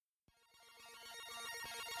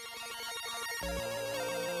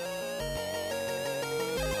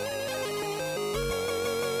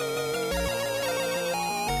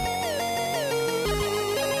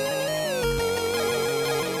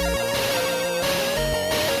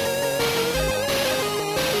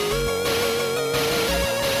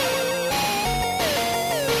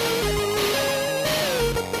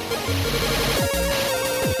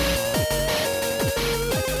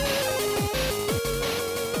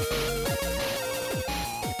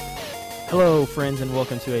Hello, friends, and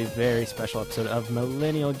welcome to a very special episode of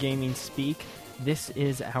Millennial Gaming Speak. This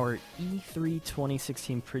is our E3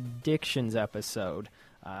 2016 predictions episode.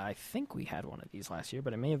 I think we had one of these last year,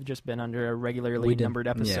 but it may have just been under a regularly numbered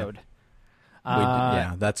episode.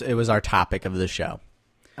 Yeah, it was our topic of the show.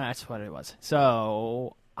 That's what it was.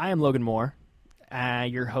 So, I am Logan Moore,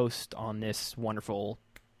 your host on this wonderful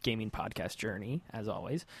gaming podcast journey, as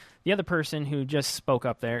always. The other person who just spoke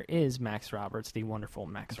up there is Max Roberts, the wonderful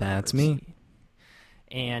Max Roberts. That's me.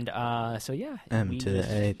 And so yeah, M to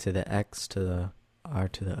the A to the X to the R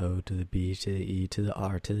to the O to the B to the E to the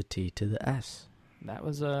R to the T to the S. That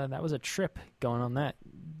was a trip going on that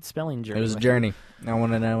spelling journey. It was a journey. I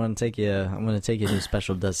want to take you. I'm going to take you to a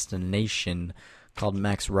special destination called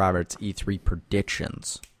Max Roberts E3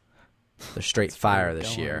 predictions. They're straight fire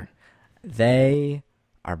this year. They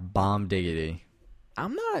are bomb diggity.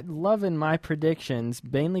 I'm not loving my predictions,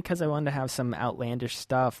 mainly because I wanted to have some outlandish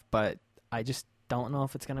stuff, but I just don't know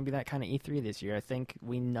if it's going to be that kind of E3 this year. I think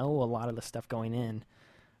we know a lot of the stuff going in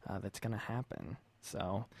that's going to happen.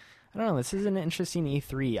 So, I don't know. This is an interesting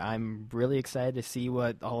E3. I'm really excited to see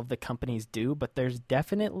what all of the companies do, but there's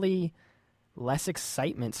definitely less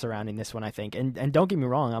excitement surrounding this one, I think. And don't get me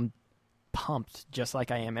wrong, I'm pumped just like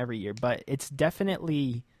I am every year, but it's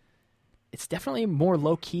definitely more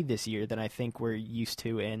low-key this year than I think we're used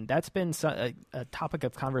to, and that's been a topic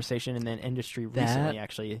of conversation in the industry recently,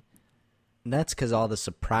 actually. That's because all the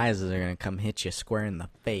surprises are going to come hit you square in the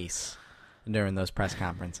face during those press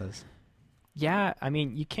conferences. Yeah, I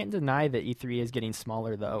mean, you can't deny that E3 is getting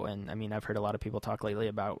smaller, though, and I mean, I've heard a lot of people talk lately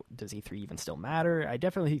about, does E3 even still matter? I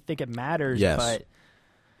definitely think it matters, yes. But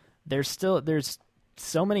there's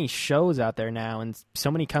so many shows out there now, and so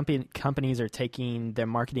many companies are taking their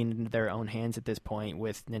marketing into their own hands at this point,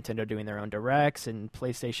 with Nintendo doing their own directs, and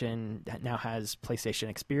PlayStation now has PlayStation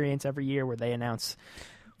Experience every year where they announce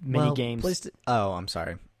mini games. I'm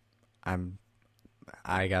sorry.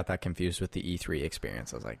 I got that confused with the E3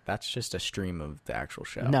 experience. I was like, that's just a stream of the actual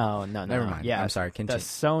show. No. Never mind. Yeah, I'm sorry. Continue. The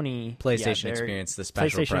Sony PlayStation Experience, the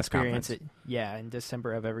special PlayStation press Experience, conference. in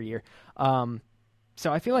December of every year.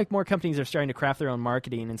 So I feel like more companies are starting to craft their own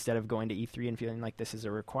marketing instead of going to E3 and feeling like this is a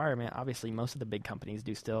requirement. Obviously, most of the big companies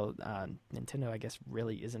do still. Nintendo, I guess,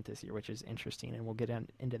 really isn't this year, which is interesting, and we'll get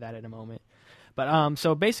into that in a moment. But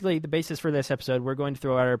so basically, the basis for this episode, we're going to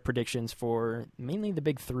throw out our predictions for mainly the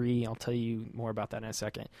big three. I'll tell you more about that in a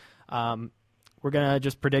second. We're going to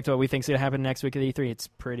just predict what we think is going to happen next week at E3. It's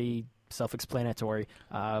pretty self-explanatory.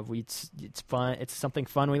 It's fun. It's something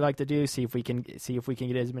fun we like to do. See if we can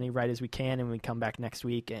get as many right as we can, and we come back next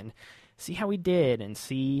week and see how we did, and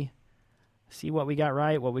see what we got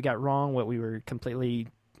right, what we got wrong, what we were completely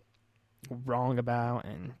wrong about,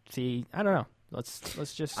 and see. I don't know.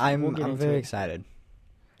 Let's just. I'm very excited.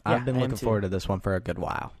 Yeah, I've been looking forward to this one for a good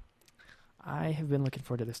while. I have been looking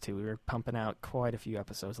forward to this too. We were pumping out quite a few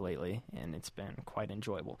episodes lately, and it's been quite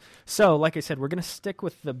enjoyable. So, like I said, we're going to stick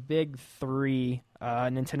with the big three,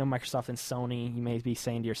 Nintendo, Microsoft, and Sony. You may be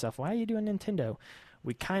saying to yourself, why are you doing Nintendo?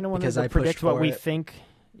 We kind of want to predict what we think.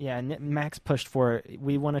 Yeah, Max pushed for it.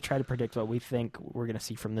 We want to try to predict what we think we're going to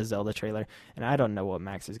see from the Zelda trailer. And I don't know what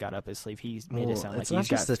Max has got up his sleeve. He's made it sound like he's got... It's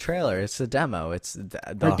not just the trailer. It's the demo. It's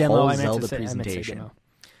the demo, whole Zelda presentation.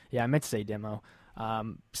 I meant to say demo.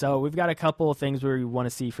 So we've got a couple of things where we want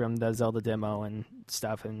to see from the Zelda demo and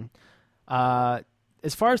stuff. And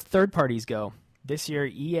as far as third parties go, this year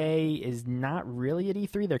EA is not really at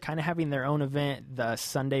E3. They're kind of having their own event the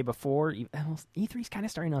Sunday before. E3's kind of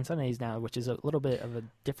starting on Sundays now, which is a little bit of a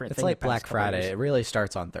different thing. It's like Black Friday. It really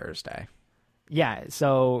starts on Thursday. Yeah,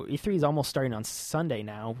 so E3 is almost starting on Sunday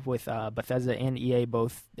now, with Bethesda and EA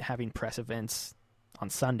both having press events on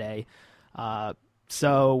Sunday.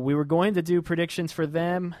 So we were going to do predictions for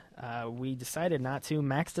them. We decided not to.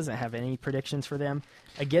 Max doesn't have any predictions for them.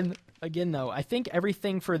 Again, though, I think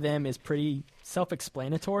everything for them is pretty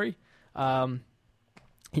self-explanatory. EA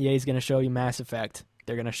is going to show you Mass Effect.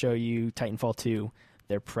 They're going to show you Titanfall 2.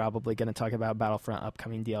 They're probably going to talk about Battlefront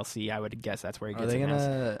upcoming DLC. I would guess that's where it gets.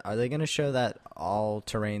 Are they going to show that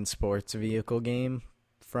all-terrain sports vehicle game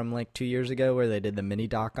from like 2 years ago where they did the mini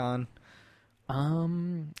doc on?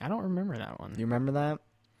 I don't remember that one. You remember that?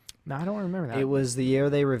 No, I don't remember that. It was the year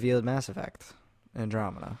they revealed Mass Effect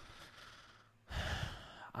Andromeda.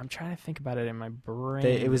 I'm trying to think about it in my brain.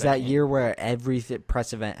 It was that year where every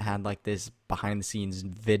press event had like this behind-the-scenes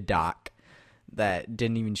vid doc that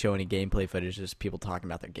didn't even show any gameplay footage, just people talking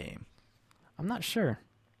about their game. I'm not sure.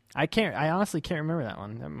 I honestly can't remember that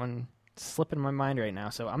one. That one's slipping my mind right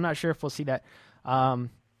now, so I'm not sure if we'll see that.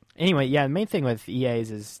 Anyway, yeah, the main thing with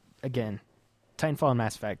EA's is, again, Titanfall and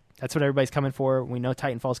Mass Effect. That's what everybody's coming for. We know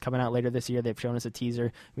Titanfall's coming out later this year. They've shown us a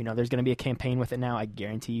teaser. We know there's going to be a campaign with it now. I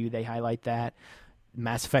guarantee you they highlight that.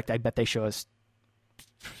 Mass Effect, I bet they show us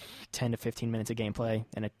 10 to 15 minutes of gameplay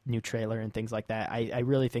and a new trailer and things like that. I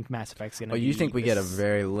really think Mass Effect's going to be... you think we get a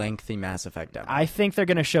very lengthy Mass Effect demo? I think they're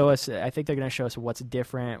going to show us... I think they're going to show us what's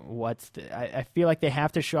different, I feel like they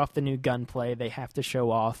have to show off the new gunplay. They have to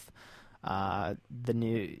show off the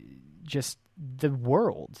new... just the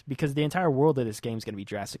world, because the entire world of this game is going to be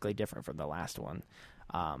drastically different from the last one.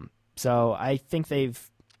 So I think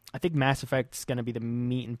Mass Effect's going to be the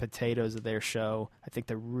meat and potatoes of their show. I think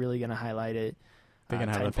they're really going to highlight it. They're going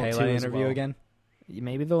to have a Pele interview again?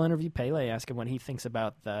 Maybe they'll interview Pele, ask him what he thinks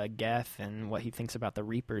about the Geth and what he thinks about the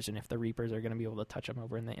Reapers, and if the Reapers are going to be able to touch him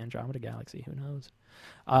over in the Andromeda Galaxy. Who knows?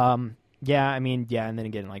 And then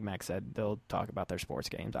again, like Max said, they'll talk about their sports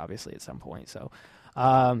games, obviously, at some point. So,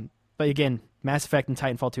 but again, Mass Effect and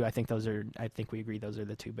Titanfall 2, I think we agree those are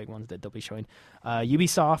the two big ones that they'll be showing.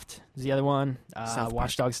 Ubisoft is the other one.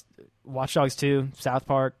 Watch Dogs 2, South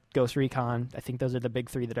Park, Ghost Recon. I think those are the big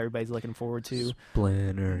three that everybody's looking forward to.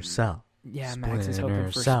 Splinter Cell. Yeah, Max is hoping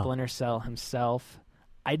for Splinter Cell himself.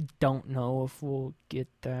 I don't know if we'll get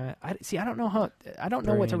that. I don't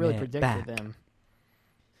know what to really predict for them.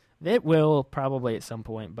 It will probably at some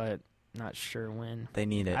point, but not sure when. They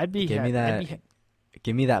need it.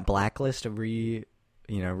 Give me that Blacklist of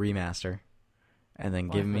remaster, and then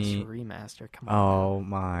give me remaster. Come on. Oh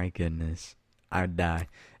my goodness, I'd die.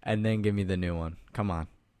 And then give me the new one. Come on,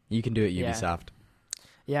 you can do it, Ubisoft.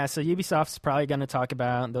 Yeah. So Ubisoft's probably going to talk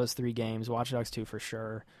about those 3 games. Watch Dogs 2 for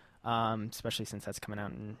sure, especially since that's coming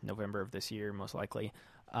out in November of this year, most likely.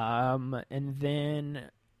 And then,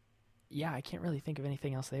 I can't really think of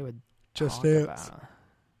anything else they would talk about.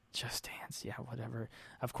 Just Dance, yeah, whatever.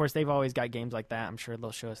 Of course, they've always got games like that. I'm sure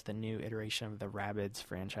they'll show us the new iteration of the Rabbids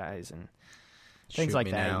franchise and things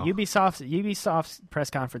like that. Now. Ubisoft's press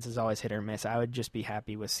conference is always hit or miss. I would just be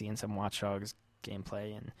happy with seeing some Watch Dogs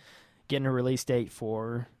gameplay and getting a release date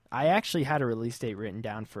for... I actually had a release date written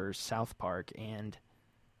down for South Park, and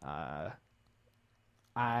I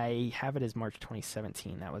have it as March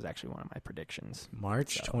 2017. That was actually one of my predictions.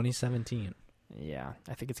 March 2017. Yeah,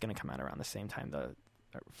 I think it's going to come out around the same time the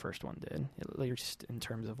first one did, at least in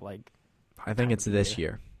terms of like... I think it's this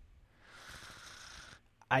year.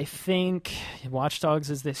 I think Watch Dogs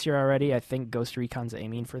is this year already. I think Ghost Recon's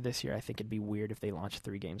aiming for this year. I think it'd be weird if they launched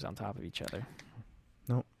 3 games on top of each other.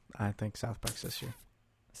 Nope, I think South Park's this year.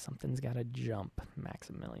 Something's got to jump,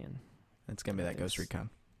 Maximilian. It's gonna be that Ghost Recon.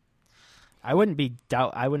 I wouldn't be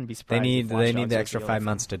surprised. They need the extra 5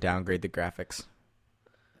 months to downgrade the graphics.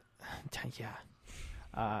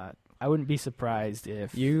 Yeah. I wouldn't be surprised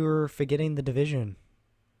if... You're forgetting The Division.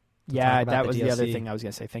 Yeah, that was the other thing I was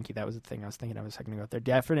going to say. Thank you. That was the thing I was thinking of a second ago. They're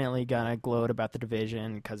definitely going to gloat about The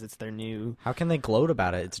Division because it's their new... How can they gloat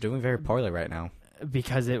about it? It's doing very poorly right now.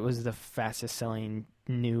 Because it was the fastest selling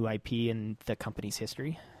new IP in the company's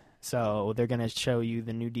history. So they're going to show you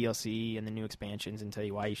the new DLC and the new expansions and tell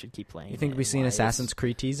you why you should keep playing. You think we see an Assassin's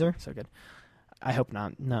Creed teaser? So good. I hope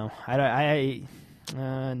not. No.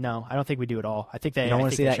 No, I don't think we do at all. I think they. You don't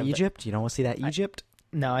want to see that Egypt? You don't want to see that Egypt?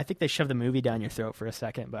 No, I think they shove the movie down your throat for a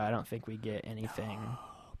second, but I don't think we get anything. No,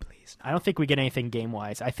 please. I don't think we get anything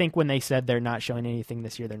game-wise. I think when they said they're not showing anything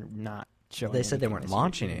this year, they're not showing. They said they weren't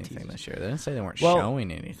launching anything this year. They didn't say they weren't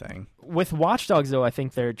showing anything. With Watch Dogs, though, I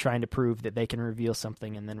think they're trying to prove that they can reveal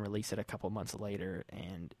something and then release it a couple months later,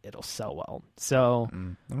 and it'll sell well. So,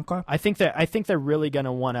 okay. I think they're really going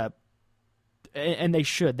to want to. And they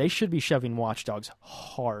should be shoving Watch Dogs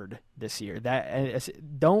hard this year.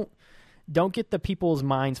 Don't get the people's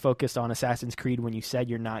minds focused on Assassin's Creed when you said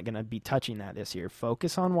you're not going to be touching that this year.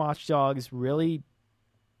 Focus on Watch Dogs. Really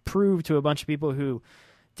prove to a bunch of people who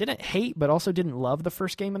didn't hate but also didn't love the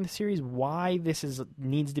first game in the series why this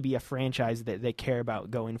needs to be a franchise that they care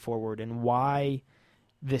about going forward and why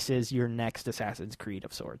this is your next Assassin's Creed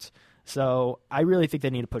of sorts. So I really think they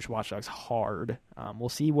need to push Watch Dogs hard. We'll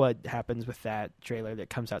see what happens with that trailer that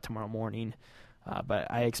comes out tomorrow morning. But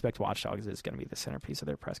I expect Watch Dogs is going to be the centerpiece of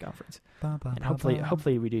their press conference. And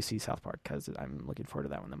hopefully we do see South Park because I'm looking forward to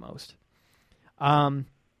that one the most.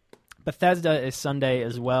 Bethesda is Sunday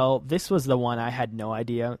as well. This was the one I had no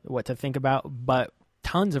idea what to think about, but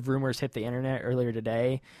tons of rumors hit the internet earlier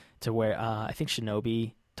today to where I think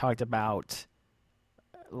Shinobi talked about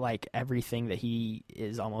like everything that he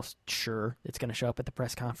is almost sure it's going to show up at the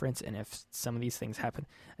press conference, and if some of these things happen,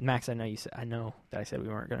 and Max, I know that I said we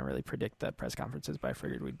weren't going to really predict the press conferences, but I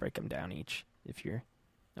figured we'd break them down each if you're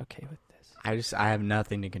okay with this. I have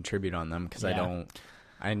nothing to contribute on them because I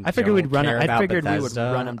I figured we'd run. I figured we would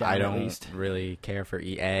run them down. I don't at least. really care for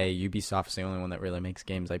EA. Ubisoft's the only one that really makes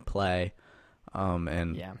games I play.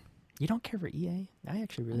 And yeah, you don't care for EA. I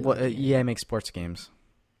actually really. Well, like EA makes sports games.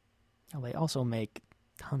 Oh, they also make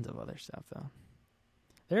tons of other stuff though.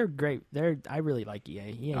 They're great. I really like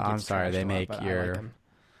EA. EA I'm sorry, they make your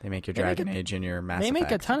Dragon Age and your Mass Effect. They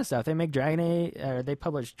make a ton of stuff. They make Dragon Age. They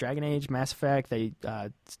publish Dragon Age, Mass Effect. They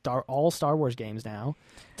all Star Wars games now.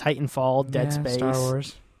 Titanfall, Dead Space. Star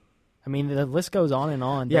Wars. I mean, the list goes on and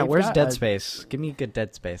on. Yeah, where's Dead Space? Give me a good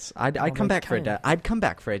Dead Space. I'd come back for I'd come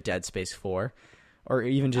back for a Dead Space 4, or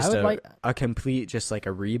even just a complete, just like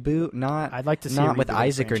a reboot. I'd like to see not with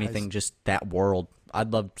Isaac or anything. Just that world.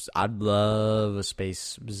 I'd love a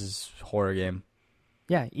space horror game.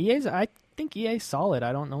 Yeah, I think EA's solid.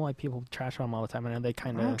 I don't know why people trash on them all the time. I know they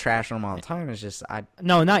kind of trash on them all the time. It's just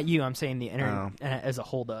No, not you. I'm saying the internet as a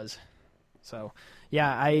whole does. So yeah,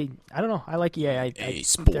 I don't know. I like EA.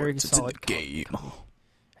 Sports, it's a game.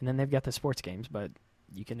 And then they've got the sports games, but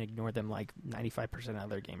you can ignore them like 95% of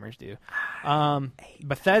other gamers do.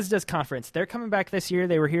 Bethesda's conference. They're coming back this year.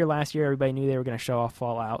 They were here last year. Everybody knew they were going to show off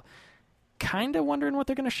Fallout. Kind of wondering what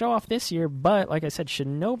they're going to show off this year, but like I said,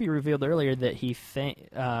 Shinobi revealed earlier that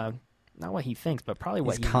not what he thinks, but probably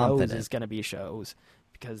what he knows is going to be shows,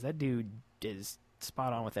 because that dude is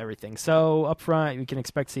spot on with everything. So up front, we can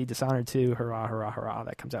expect to see Dishonored 2, hurrah, hurrah, hurrah.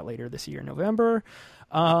 That comes out later this year in November.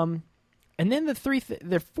 And then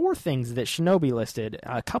the four things that Shinobi listed,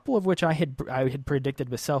 a couple of which I had predicted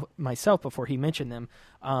myself before he mentioned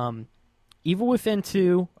them. Evil Within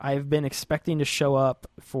 2, I've been expecting to show up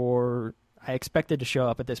I expected to show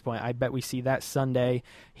up at this point. I bet we see that Sunday.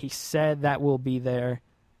 He said that will be there.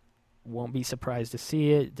 Won't be surprised to see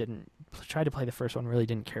it. Didn't try to play the first one. Really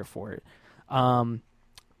didn't care for it.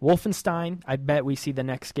 Wolfenstein. I bet we see the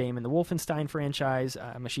next game in the Wolfenstein franchise.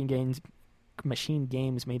 Machine Games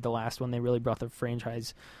made the last one. They really brought the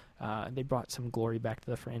franchise. They brought some glory back to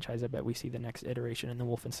the franchise. I bet we see the next iteration in the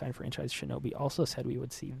Wolfenstein franchise. Shinobi also said we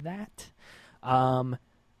would see that.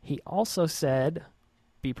 He also said,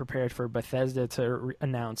 be prepared for Bethesda to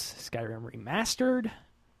announce Skyrim Remastered,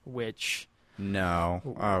 which...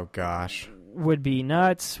 No. Oh, gosh. Would be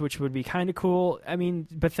nuts, which would be kind of cool. I mean,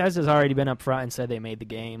 Bethesda's already been up front and said they made the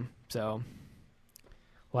game. So,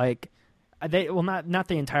 like, not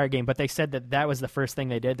the entire game, but they said that was the first thing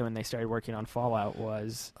they did when they started working on Fallout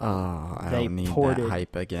was I don't need that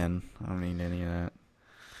hype again. I don't need any of that.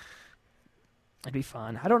 It'd be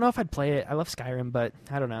fun. I don't know if I'd play it. I love Skyrim, but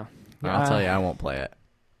I don't know. I'll tell you, I won't play it.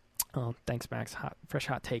 Oh, thanks, Max. Fresh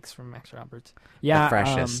hot takes from Max Roberts. Yeah, the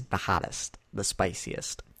freshest, the hottest, the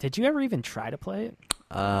spiciest. Did you ever even try to play it?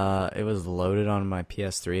 It was loaded on my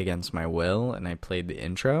PS3 against my will, and I played the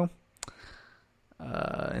intro.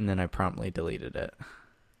 And then I promptly deleted it.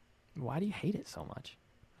 Why do you hate it so much?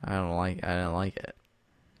 I don't like it.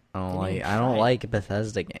 I don't like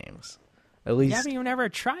Bethesda games. At least. Yeah, but you never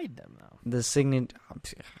tried them though.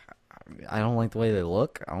 I don't like the way they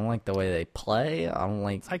look. I don't like the way they play. I don't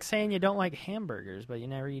like. It's like saying you don't like hamburgers, but you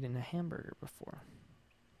never eaten a hamburger before.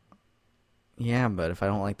 Yeah, but if I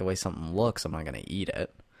don't like the way something looks, I'm not gonna eat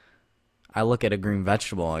it. I look at a green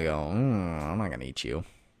vegetable, I go, I'm not gonna eat you.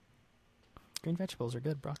 Green vegetables are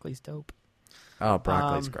good. Broccoli's dope. Oh,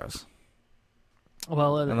 broccoli's gross.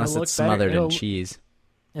 Well, unless it's smothered in cheese.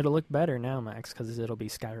 It'll look better now, Max, because it'll be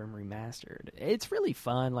Skyrim Remastered. It's really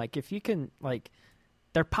fun. Like, if you can, like,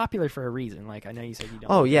 they're popular for a reason. Like, I know you said you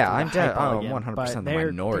don't. Oh, yeah, I'm 100% the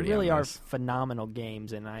minority. They really are phenomenal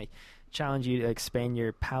games, and I challenge you to expand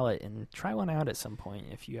your palette and try one out at some point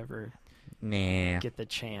if you ever get the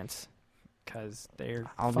chance. Because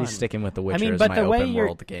I'll be sticking with The Witcher as my open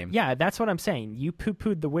world game. Yeah, that's what I'm saying. You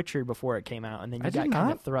poo-pooed The Witcher before it came out, and then you got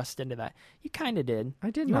kind of thrust into that. You kind of did. I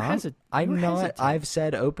did not. I've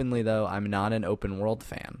said openly, though, I'm not an open world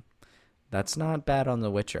fan. That's not bad on The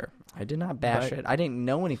Witcher. I did not bash it. I didn't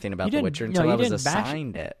know anything about The Witcher until I was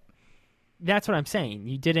assigned it. That's what I'm saying.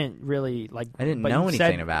 You didn't really like. I didn't know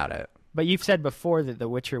anything about it. But you've said before that The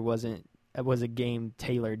Witcher was a game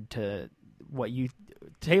tailored to what you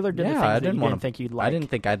tailored to the things that you didn't think you'd like. I didn't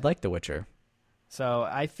think I'd like The Witcher. So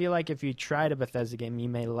I feel like if you tried a Bethesda game, you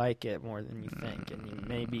may like it more than you think, and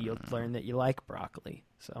maybe you'll learn that you like broccoli.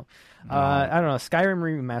 So I don't know. Skyrim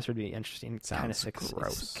Remastered would be interesting. Sounds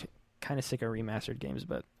gross. Kind of sick of remastered games,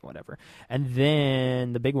 but whatever. And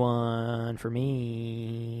then the big one for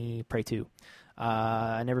me, Prey 2.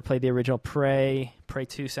 I never played the original Prey. Prey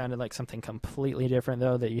 2 sounded like something completely different,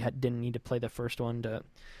 though, that you didn't need to play the first one to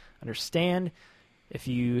understand. If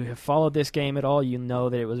you have followed this game at all, you know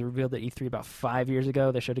that it was revealed at E3 about 5 years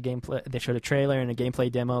ago. They showed a gameplay. They showed a trailer and a gameplay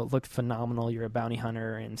demo. It looked phenomenal. You're a bounty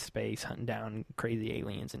hunter in space, hunting down crazy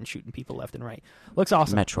aliens and shooting people left and right. Looks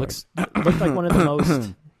awesome. Metroid. Looks like one of the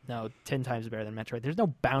most. No, 10 times better than Metroid. There's no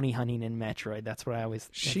bounty hunting in Metroid. That's what I always.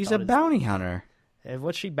 She's a bounty hunter.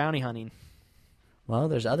 What's she bounty hunting? Well,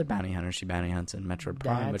 there's other bounty hunters she bounty hunts in Metroid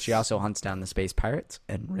Prime, but she also hunts down the space pirates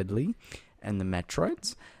and Ridley and the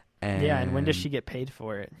Metroids. And yeah, and when does she get paid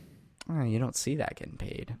for it? Oh, you don't see that getting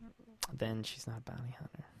paid. Then she's not a bounty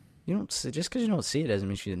hunter. You don't see, just because you don't see it doesn't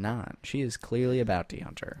mean she's not. She is clearly a bounty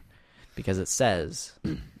hunter because it says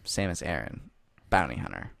Samus Aran, bounty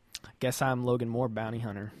hunter. Guess I'm Logan Moore, bounty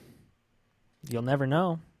hunter. You'll never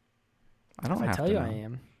know. I don't if have I tell to you know. I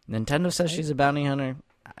am. Nintendo says she's a bounty hunter.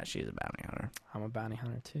 She's a bounty hunter. I'm a bounty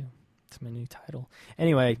hunter too. It's my new title.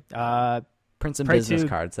 Anyway, Prince and Prey business 2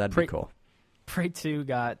 cards. That'd be cool. Prey 2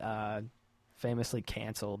 got famously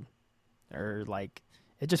canceled, or like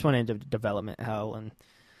it just went into development hell, and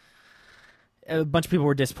a bunch of people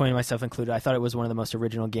were disappointed, myself included. I thought it was one of the most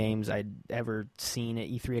original games I'd ever seen at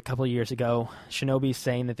E3 a couple of years ago. Shinobi's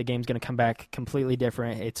saying that the game's going to come back completely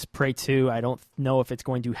different. It's Prey 2. I don't know if it's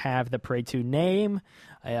going to have the Prey 2 name.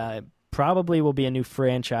 Probably will be a new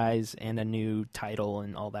franchise and a new title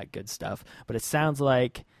and all that good stuff. But it sounds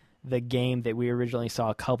like the game that we originally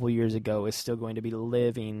saw a couple years ago is still going to be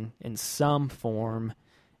living in some form.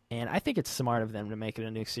 And I think it's smart of them to make it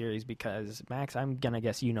a new series because, Max, I'm going to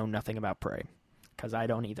guess you know nothing about Prey. Because I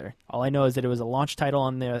don't either. All I know is that it was a launch title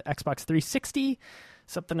on the Xbox 360.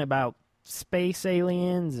 Something about space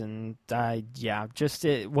aliens. And,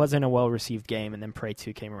 it wasn't a well-received game. And then Prey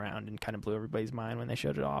 2 came around and kind of blew everybody's mind when they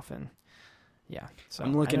showed it off. And, yeah. So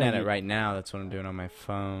I'm looking at it right now. That's what I'm doing on my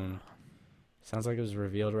phone. Sounds like it was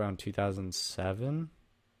revealed around 2007.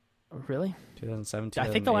 Really? 2007, 2008?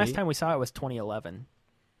 I think the last time we saw it was 2011.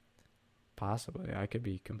 Possibly. I could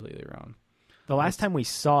be completely wrong. The last time we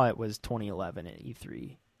saw it was 2011 at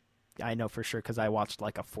E3. I know for sure because I watched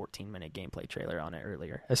like a 14-minute gameplay trailer on it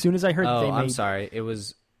earlier. As soon as I heard they made... I'm sorry. It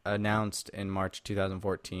was announced in March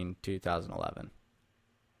 2014, 2011.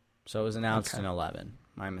 So it was announced in 11.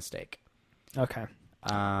 My mistake. Okay.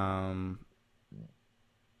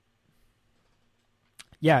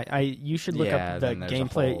 Yeah, you should look up the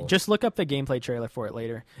gameplay. Just look up the gameplay trailer for it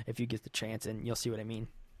later if you get the chance, and you'll see what I mean.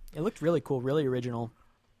 It looked really cool, really original.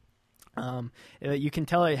 You can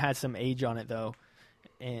tell it had some age on it, though,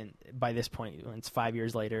 and by this point, when it's 5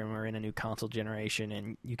 years later and we're in a new console generation,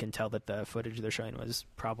 and you can tell that the footage they're showing was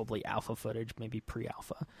probably alpha footage, maybe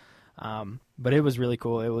pre-alpha. But it was really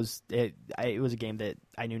cool. It was a game that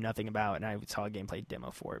I knew nothing about, and I saw a gameplay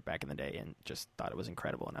demo for it back in the day and just thought it was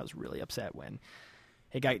incredible, and I was really upset when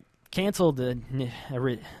it got canceled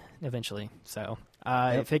eventually. So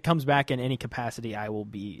if it comes back in any capacity, I will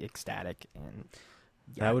be ecstatic. And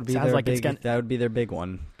yeah, that would be their that would be their big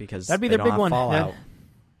one because that'd be their big one. Fallout.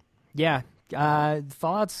 Yeah,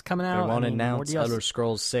 Fallout's coming out. They won't announce Elder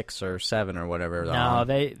Scrolls 6 or 7 or whatever. No,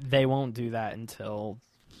 they won't do that until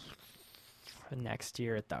next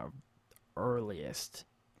year at the earliest,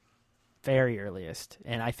 very earliest.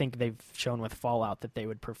 And I think they've shown with Fallout that they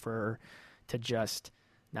would prefer to just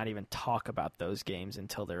not even talk about those games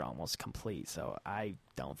until they're almost complete. So I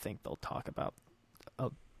don't think they'll talk about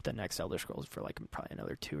the next Elder Scrolls for like probably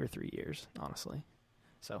another 2 or 3 years, honestly.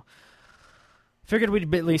 So figured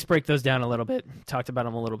we'd at least break those down a little bit. Talked about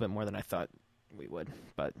them a little bit more than I thought we would,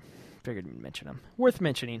 but figured we'd mention them. Worth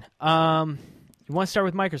mentioning. You want to start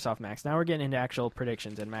with Microsoft, Max? Now we're getting into actual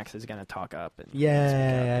predictions, and Max is going to talk up. I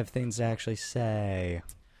have things to actually say.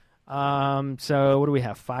 So what do we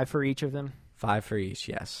have? 5 for each of them? 5 for each,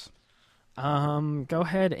 yes. Go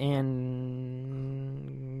ahead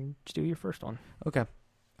and do your first one. Okay.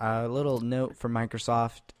 A little note for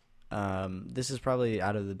Microsoft. This is probably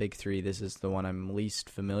out of the big 3. This is the one I'm least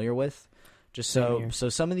familiar with. Just so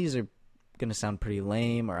some of these are going to sound pretty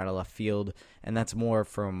lame or out of left field, and that's more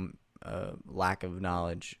from lack of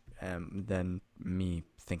knowledge than me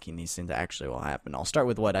thinking these things actually will happen. I'll start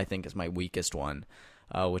with what I think is my weakest one,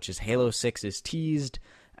 which is Halo 6 is teased,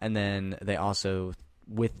 and then they also,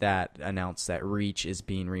 with that, announced that Reach is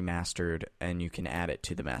being remastered, and you can add it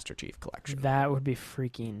to the Master Chief Collection. That would be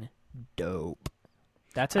freaking dope.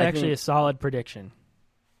 That's actually a solid prediction.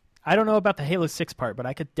 I don't know about the Halo 6 part, but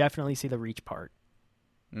I could definitely see the Reach part.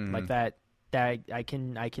 Mm-hmm. Like that I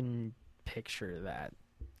can picture that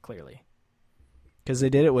clearly. Because they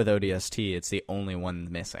did it with ODST. It's the only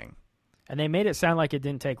one missing. And they made it sound like it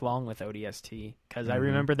didn't take long with ODST. Because I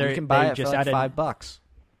remember you can buy it just for like $5.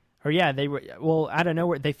 Or yeah, they were out of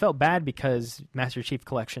nowhere. They felt bad because Master Chief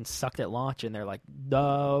Collection sucked at launch, and they're like,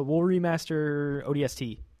 "We'll remaster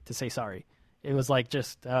ODST to say sorry." It was like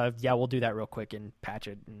just, yeah, we'll do that real quick and patch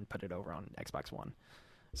it and put it over on Xbox One.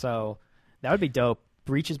 So that would be dope.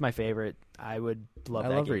 Reach is my favorite. I would love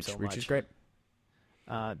that game Reach. so much. Reach is great.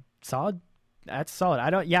 Solid. That's solid.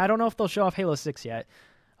 I don't know if they'll show off Halo 6 yet.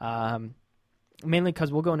 Mainly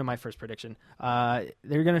because we'll go into my first prediction. They're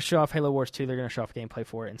going to show off Halo Wars 2. They're going to show off gameplay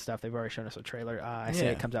for it and stuff. They've already shown us a trailer. I say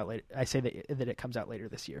it comes out later. I say that it comes out later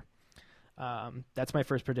this year. That's my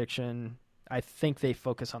first prediction. I think they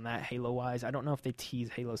focus on that Halo-wise. I don't know if they tease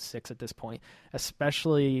Halo 6 at this point,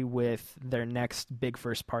 especially with their next big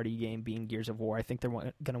first-party game being Gears of War. I think they're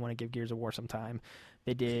going to want to give Gears of War some time.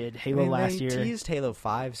 They did Halo last year. They teased Halo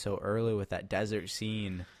 5 so early with that desert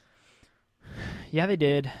scene. Yeah, they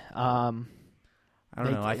did. I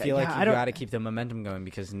don't know. I feel like you got to keep the momentum going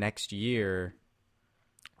because next year...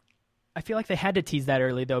 I feel like they had to tease that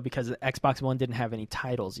early, though, because Xbox One didn't have any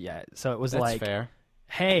titles yet. So it was That's fair.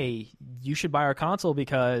 Hey, you should buy our console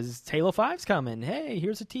because Halo 5's coming. Hey,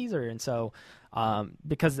 here's a teaser. And so,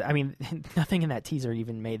 because, I mean, nothing in that teaser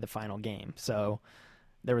even made the final game. So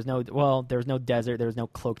there was no desert. There was no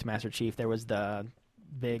cloaked Master Chief. There was the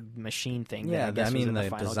big machine thing. Yeah, I mean, the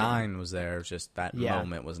design was there. It was just that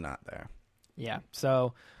moment was not there. Yeah,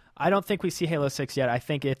 so I don't think we see Halo 6 yet. I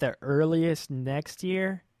think at the earliest next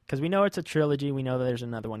year, because we know it's a trilogy. We know that there's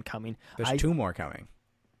another one coming. There's 2 more coming.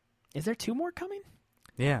 Is there 2 more coming?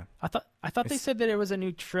 Yeah. I thought they said that it was a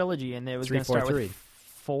new trilogy and it was going to start with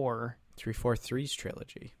 4. 343's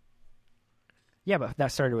trilogy. Yeah, but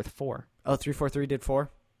that started with 4. Oh, 343 did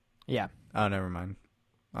 4? Yeah. Oh, never mind.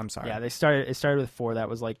 I'm sorry. Yeah, it started with 4. That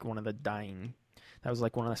was like one of the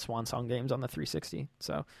swan song games on the 360.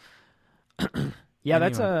 So yeah,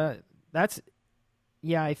 anyway.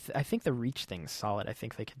 I think the Reach thing's solid. I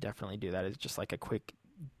think they could definitely do that. It's just like a quick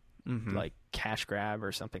like cash grab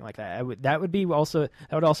or something like that. That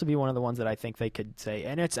would also be one of the ones that I think they could say,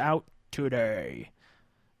 and it's out today.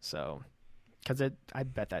 So, because I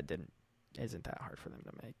bet that isn't that hard for them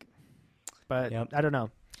to make. But I don't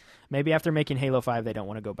know. Maybe after making Halo 5, they don't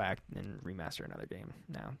want to go back and remaster another game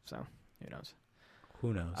now. So who knows?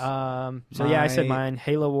 Who knows? I said mine.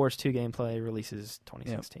 Halo Wars 2 gameplay releases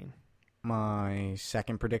 2016. Yep. My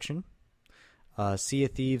second prediction: Sea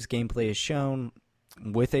of Thieves gameplay is shown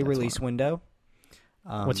with a release window.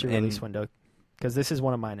 What's your release window? Because this is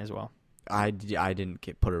one of mine as well. I didn't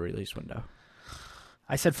put a release window.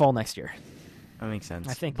 I said fall next year. That makes sense.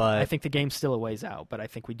 I think the game's still a ways out, but I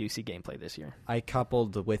think we do see gameplay this year. I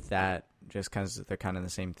coupled with that, just because they're kind of the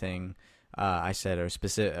same thing, I said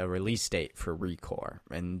a release date for ReCore,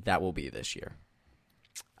 and that will be this year.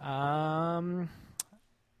 I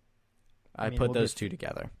put those two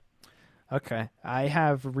together. Okay. I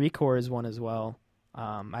have ReCore as one as well.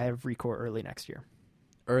 I have ReCore early next year.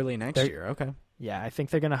 Early next year, okay. Yeah, I think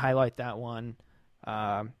they're going to highlight that one.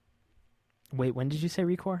 Wait, when did you say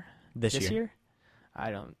ReCore? This year?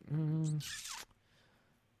 I don't...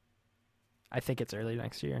 I think it's early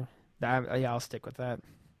next year. I'll stick with that.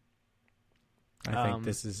 I think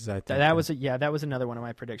this is... that was another one of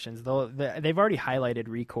my predictions. They've already highlighted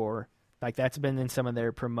ReCore. Like, that's been in some of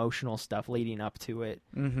their promotional stuff leading up to it.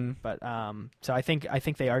 Mm-hmm. But so I think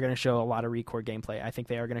they are going to show a lot of ReCore gameplay. I think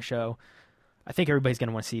they are going to show... I think everybody's going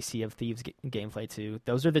to want to see Sea of Thieves gameplay too.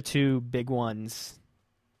 Those are the two big ones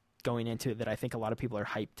going into it that I think a lot of people are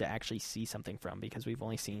hyped to actually see something from, because we've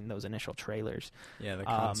only seen those initial trailers. Yeah, the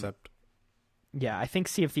concept. Yeah, I think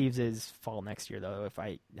Sea of Thieves is fall next year, though, if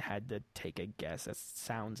I had to take a guess. That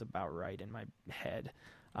sounds about right in my head.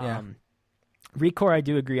 Yeah. ReCore, I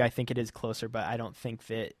do agree. I think it is closer, but I don't think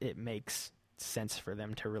that it makes sense for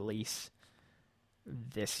them to release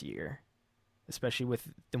this year. Especially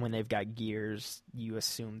when they've got Gears, you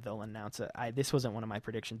assume they'll announce it. This wasn't one of my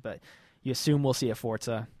predictions, but you assume we'll see a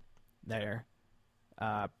Forza there.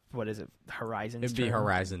 What is it? Horizon? It'd be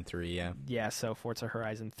Horizon 3, yeah. Yeah, so Forza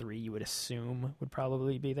Horizon 3, you would assume, would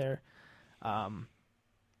probably be there. I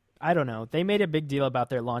don't know. They made a big deal about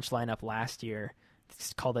their launch lineup last year.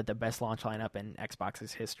 It's called it the best launch lineup in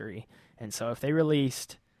Xbox's history. And so if they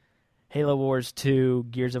released Halo Wars 2,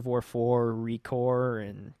 Gears of War 4, ReCore,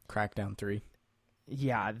 and Crackdown 3.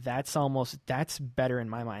 Yeah, that's better in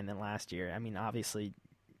my mind than last year. I mean, obviously,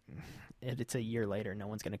 it's a year later. No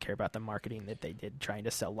one's going to care about the marketing that they did trying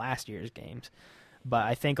to sell last year's games. But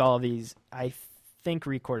I think all of these, I think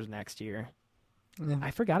ReCore's next year. Yeah.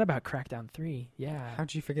 I forgot about Crackdown 3. Yeah.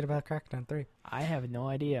 How'd you forget about Crackdown 3? I have no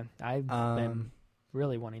idea. I've been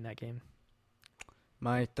really wanting that game.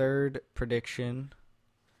 My third prediction,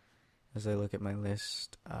 as I look at my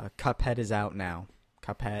list, Cuphead is out now.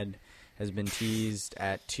 Cuphead has been teased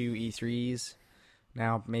at 2 E3s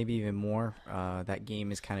now, maybe even more. That game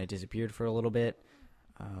has kind of disappeared for a little bit.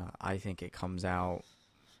 I think it comes out.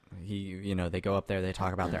 They go up there, they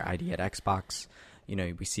talk about their ID at Xbox.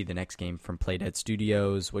 We see the next game from Playdead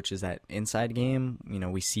Studios, which is that Inside game.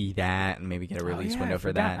 We see that and maybe get a release window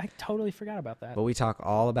for that. I totally forgot about that. But we talk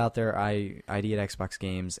all about their ID at Xbox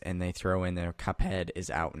games, and they throw in their Cuphead is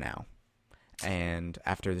out now. And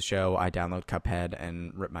after the show, I download Cuphead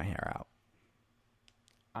and rip my hair out.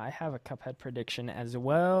 I have a Cuphead prediction as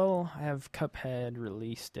well. I have Cuphead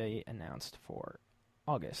release date announced for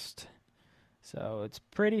August. So it's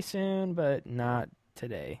pretty soon, but not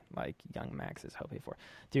today, like Young Max is hoping for.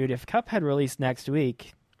 Dude, if Cuphead released next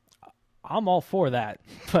week, I'm all for that,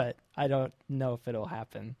 but I don't know if it'll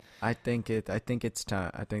happen. I think it's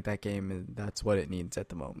time. I think that game that's what it needs at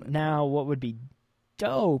the moment. Now, what would be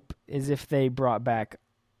dope is if they brought back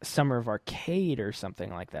Summer of Arcade or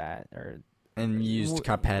something like that, and used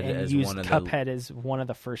Cuphead as one of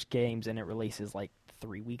the first games, and it releases like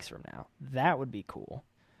 3 weeks from now. That would be cool.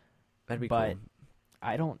 That'd be cool. But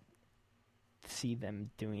I don't see them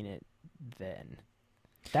doing it then.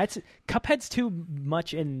 Cuphead's too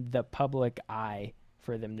much in the public eye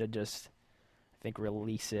for them to just, I think,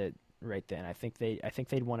 release it right then. I think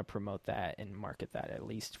they'd want to promote that and market that at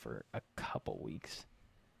least for a couple weeks.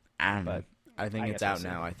 But I think it's out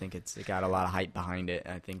now. I think it got a lot of hype behind it.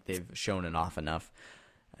 I think they've shown it off enough,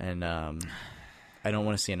 and I don't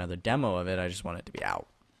want to see another demo of it. I just want it to be out.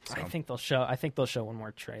 So. I think they'll show one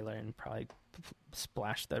more trailer and probably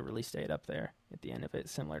splash the release date up there at the end of it,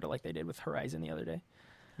 similar to like they did with Horizon the other day.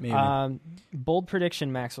 Maybe. Bold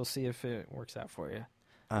prediction, Max. We'll see if it works out for you.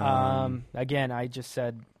 Again, I just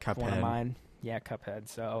said Cuphead. One of mine. Yeah, Cuphead.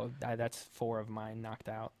 So that's 4 of mine knocked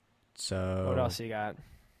out. So what else you got?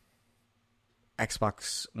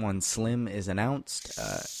 Xbox One Slim is announced,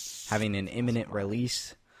 having an imminent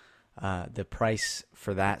release. The price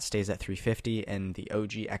for that stays at $350, and the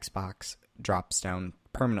OG Xbox drops down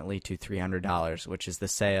permanently to $300, which is the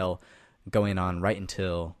sale going on right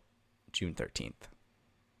until June 13th.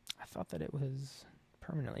 I thought that it was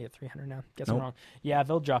permanently at $300 now. Guess Nope. I'm wrong. Yeah,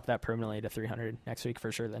 they'll drop that permanently to $300 next week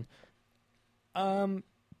for sure then. I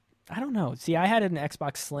don't know. See, I had an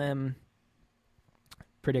Xbox Slim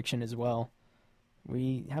prediction as well.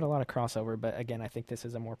 We had a lot of crossover, but again, I think this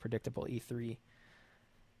is a more predictable E3.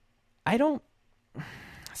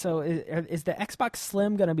 So is the Xbox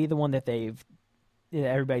Slim going to be the one that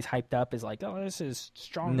everybody's hyped up is like, oh, this is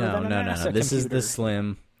stronger than a NASA No. This computer. is the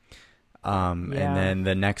Slim. And then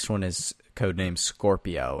the next one is codenamed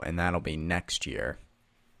Scorpio, and that'll be next year.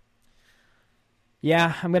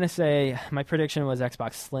 Yeah, I'm going to say my prediction was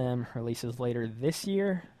Xbox Slim releases later this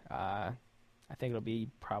year. I think it'll be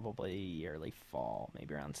probably early fall,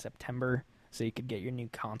 maybe around September, so you could get your new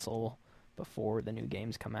console before the new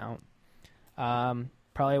games come out.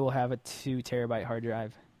 Probably will have a 2 terabyte hard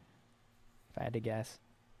drive, if I had to guess.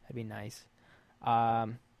 That'd be nice.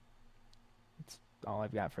 That's all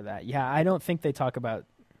I've got for that. Yeah, I don't think they talk about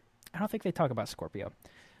Scorpio.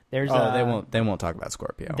 They won't talk about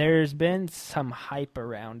Scorpio. There's been some hype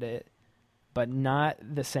around it, but not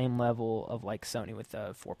the same level of like Sony with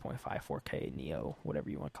the 4.5 4K Neo, whatever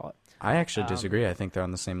you want to call it. I actually disagree. I think they're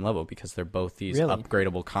on the same level because they're both these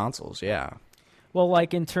upgradable consoles. Yeah. Well,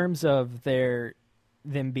 like in terms of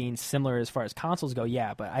them being similar as far as consoles go,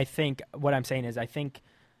 yeah. But I think what I'm saying is I think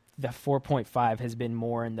the 4.5 has been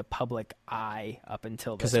more in the public eye up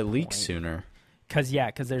until this point. Because it leaks sooner.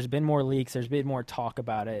 Because there's been more leaks, there's been more talk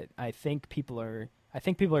about it. I think people are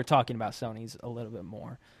talking about Sony's a little bit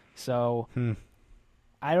more. So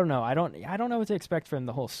I don't know. I don't know what to expect from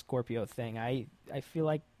the whole Scorpio thing. I feel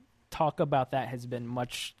like talk about that has been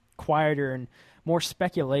much quieter and more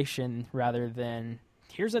speculation rather than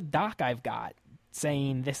here's a doc I've got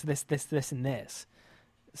saying this, and this.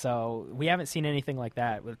 So we haven't seen anything like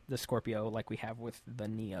that with the Scorpio like we have with the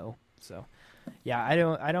Neo. So yeah,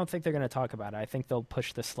 I don't think they're going to talk about it. I think they'll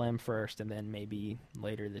push the Slim first, and then maybe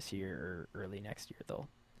later this year or early next year they'll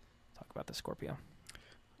talk about the Scorpio.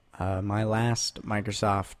 My last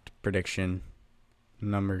Microsoft prediction,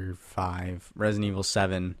 number 5, Resident Evil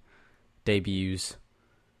 7 debuts.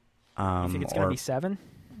 You think it's going to be 7?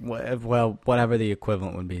 Well, whatever the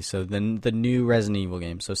equivalent would be. So the new Resident Evil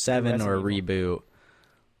game. So 7 or a reboot,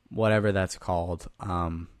 whatever that's called.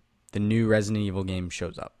 The new Resident Evil game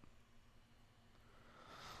shows up.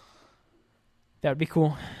 That would be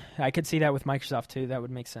cool. I could see that with Microsoft too. That would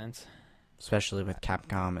make sense. Especially with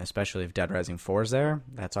Capcom, especially if Dead Rising 4 is there.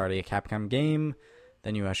 That's already a Capcom game.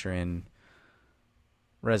 Then you usher in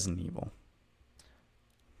Resident Evil.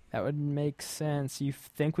 That would make sense. You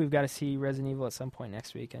think we've got to see Resident Evil at some point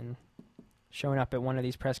next week, and showing up at one of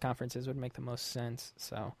these press conferences would make the most sense.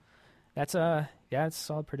 So that's it's a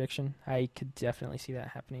solid prediction. I could definitely see that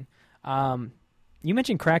happening. You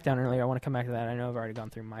mentioned Crackdown earlier. I want to come back to that. I know I've already gone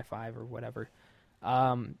through my 5 or whatever.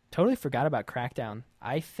 Totally forgot about Crackdown.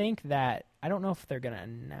 I think that I don't know if they're going to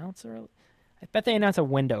announce I bet they announce a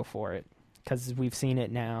window for it because we've seen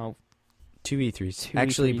it now. 2 E3s.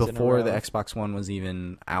 Actually, before the Xbox One was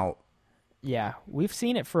even out. Yeah, we've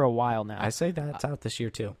seen it for a while now. I say that's out this year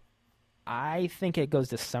too. I think it goes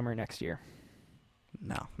to summer next year.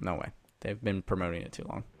 No way. They've been promoting it too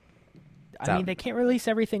long. I mean, they can't release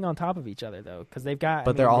everything on top of each other though, because they've got.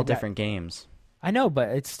 But they're all different games. I know, but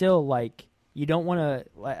it's still like you don't want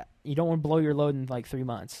to blow your load in like 3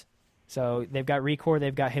 months. So they've got ReCore,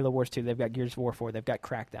 they've got Halo Wars 2, they've got Gears of War 4, they've got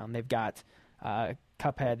Crackdown, they've got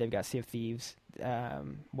Cuphead, they've got Sea of Thieves.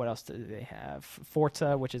 What else do they have?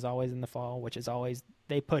 Forza, which is always in the fall, which is always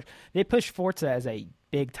they push Forza as a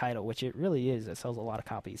big title, which it really is. It sells a lot of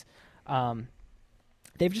copies.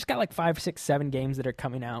 They've just got like 5, 6, 7 games that are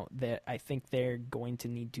coming out that I think they're going to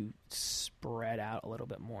need to spread out a little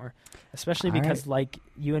bit more, especially because like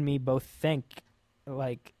you and me both think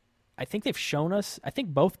like I think they've shown us. I think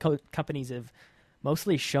both companies have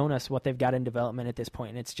mostly shown us what they've got in development at this point,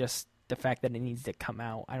 and it's just the fact that it needs to come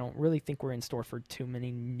out. I don't really think we're in store for too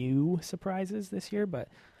many new surprises this year, but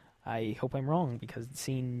I hope I'm wrong because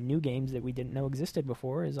seeing new games that we didn't know existed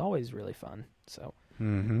before is always really fun. So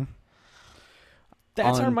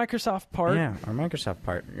that's our Microsoft part. Yeah, our Microsoft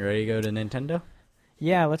part. You ready to go to Nintendo?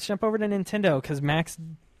 Yeah, let's jump over to Nintendo because Max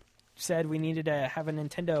said we needed to have a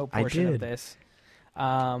Nintendo portion of this.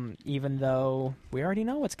 Even though we already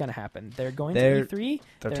know what's going to happen. They're going to E3.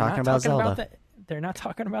 They're talking about Zelda. They're not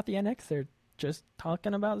talking about the NX. They're just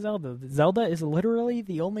talking about Zelda. Zelda is literally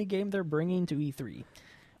the only game they're bringing to E3.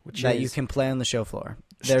 That you can play on the show floor.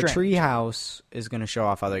 Their Treehouse is going to show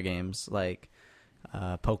off other games like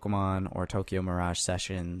Pokemon or Tokyo Mirage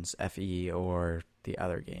Sessions, FE, or the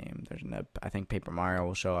other game. I think Paper Mario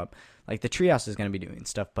will show up. Like the Treehouse is going to be doing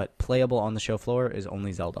stuff, but playable on the show floor is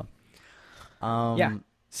only Zelda. Yeah.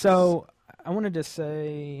 So I wanted to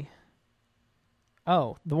say,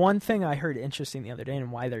 the one thing I heard interesting the other day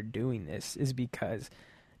and why they're doing this is because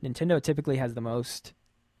Nintendo typically has the most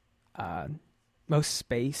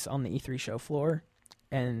space on the E3 show floor,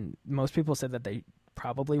 and most people said that they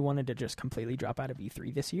probably wanted to just completely drop out of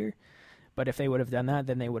E3 this year. But if they would have done that,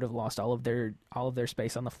 then they would have lost all of their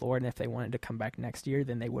space on the floor, and if they wanted to come back next year,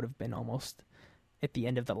 then they would have been almost at the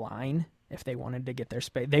end of the line. If they wanted to get their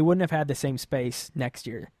space, they wouldn't have had the same space next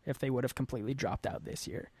year if they would have completely dropped out this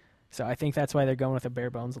year. So I think that's why they're going with a bare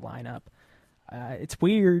bones lineup. It's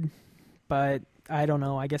weird, but I don't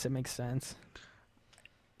know. I guess it makes sense.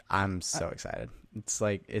 I'm so excited. It's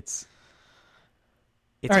like it's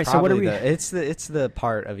all right, so what are we? It's the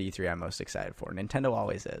part of E3 I'm most excited for. Nintendo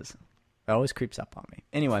always is. It always creeps up on me.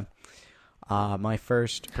 Anyway, my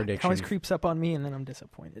first prediction. It always creeps up on me, and then I'm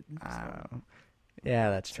disappointed. So.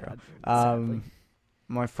 Yeah, that's true.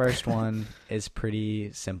 My first one is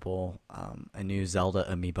pretty simple. A new Zelda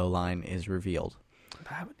amiibo line is revealed.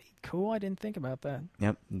 That would be cool. I didn't think about that.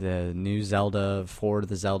 Yep, the new Zelda for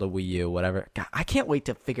the Zelda Wii U, whatever. God, I can't wait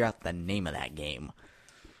to figure out the name of that game.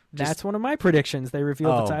 That's one of my predictions. They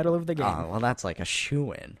revealed the title of the game. Well, that's like a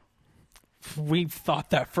shoo-in. We've thought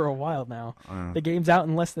that for a while now. The game's out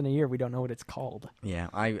in less than a year. We don't know what it's called. Yeah,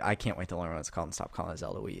 I can't wait to learn what it's called and stop calling it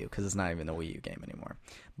Zelda Wii U because it's not even the Wii U game anymore.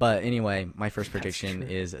 But anyway, my first prediction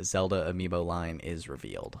is Zelda amiibo line is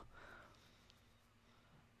revealed.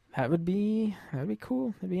 That'd be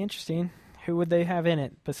cool. That'd be interesting. Who would they have in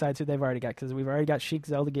it besides who they've already got? Because we've already got Sheik,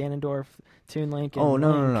 Zelda, Ganondorf, Toon Link. And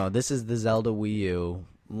No. This is the Zelda Wii U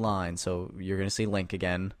line. So you're going to see Link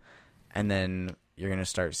again, and then you're going to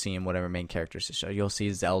start seeing whatever main characters to show. You'll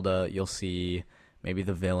see Zelda. You'll see maybe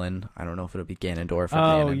the villain. I don't know if it'll be Ganondorf or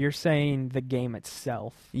Ganon. You're saying the game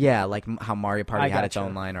itself. Yeah, like how Mario Party had its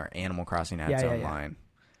own line or Animal Crossing had its own line.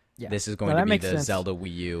 Yeah. This is going to be the Zelda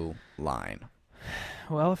Wii U line.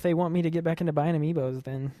 Well, if they want me to get back into buying amiibos,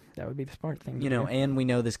 then that would be the smart thing to do. And we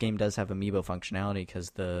know this game does have amiibo functionality because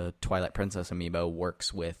the Twilight Princess amiibo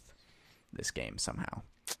works with this game somehow.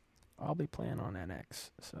 I'll be playing on NX,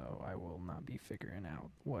 so I will not be figuring out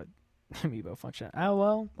what amiibo function.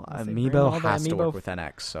 Amiibo has to work with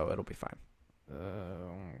NX, so it'll be fine.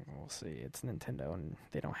 We'll see. It's Nintendo, and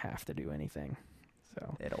they don't have to do anything,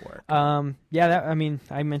 so it'll work.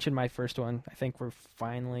 I mentioned my first one. I think we're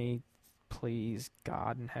finally, please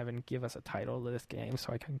God in heaven, give us a title to this game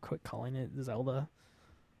so I can quit calling it Zelda.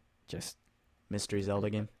 Just Mystery Zelda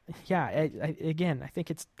game. Yeah, again, I think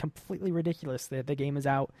it's completely ridiculous that the game is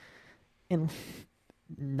out in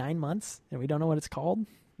 9 months and we don't know what it's called.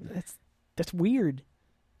 That's weird,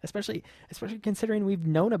 especially considering we've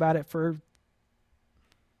known about it for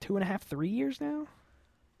 2.5, 3 years now.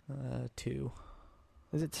 2.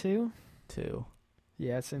 Is it 2? 2.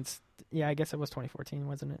 Yeah, I guess it was 2014,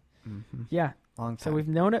 wasn't it? Mm-hmm. Yeah, Long time. so we've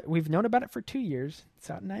known about it for 2 years. It's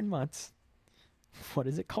out in 9 months. What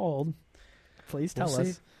is it called? Please tell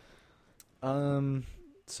us.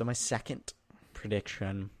 So my second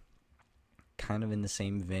prediction, kind of in the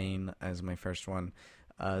same vein as my first one,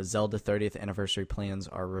 Zelda 30th anniversary plans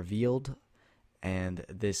are revealed, and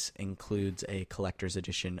this includes a collector's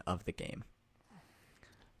edition of the game.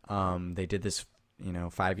 They did this,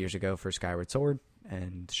 5 years ago for Skyward Sword,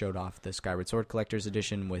 and showed off the Skyward Sword collector's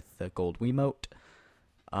edition with the gold Wiimote.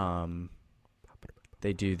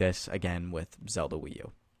 They do this again with Zelda Wii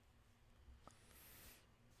U.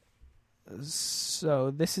 So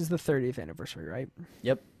this is the 30th anniversary, right?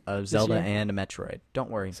 Yep, of Zelda and a Metroid. Don't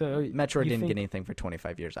worry. So Metroid didn't get anything for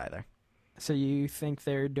 25 years either. So you think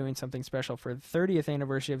they're doing something special for the 30th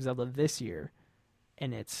anniversary of Zelda this year,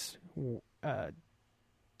 and it's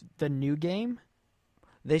the new game?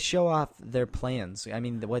 They show off their plans. I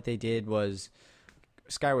mean, what they did was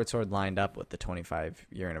Skyward Sword lined up with the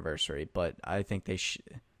 25-year anniversary, but I think they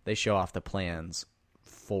show off the plans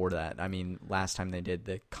for that. I mean, last time they did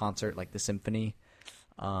the concert, like the symphony,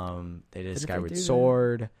 they did Skyward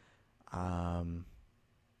Sword.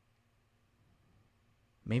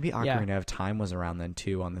 Maybe Ocarina of Time was around then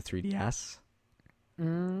too on the 3DS.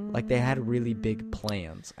 Like they had really big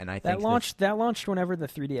plans, and I think that launched whenever the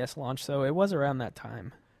 3DS launched, so it was around that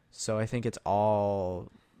time. So I think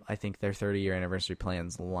I think their 30-year anniversary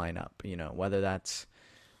plans line up. Whether that's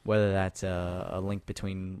a Link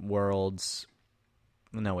Between Worlds.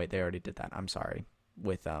 No, wait, they already did that. I'm sorry,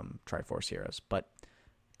 with Triforce Heroes. But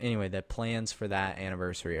anyway, the plans for that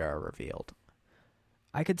anniversary are revealed.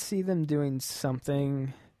 I could see them doing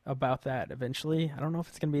something about that eventually. I don't know if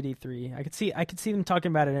it's going to be at E3. I could see them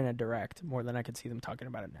talking about it in a direct more than I could see them talking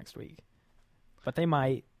about it next week. But they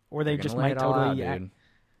might, or they just might totally,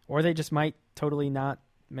 or they just might totally not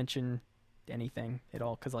mention anything at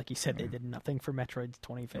all, because like you said, they did nothing for Metroid's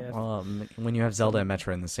 25th. Well, when you have Zelda and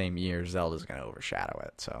Metroid in the same year, Zelda's going to overshadow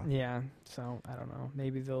it. So yeah, so I don't know.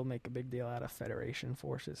 Maybe they'll make a big deal out of Federation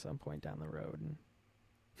Force at some point down the road, and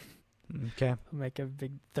okay, make a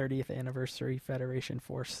big 30th anniversary Federation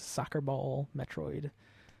Force Soccer Ball Metroid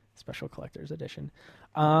Special Collector's Edition.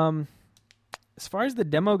 As far as the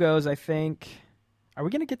demo goes, I think, are we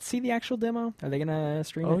going to get to see the actual demo? Are they going to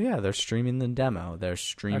stream it? Oh yeah, they're streaming the demo. They're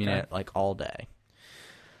streaming it like all day.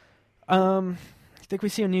 I think we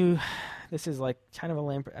see a new. This is like kind of a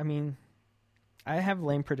lame. I mean, I have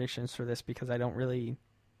lame predictions for this because I don't really.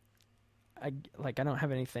 I don't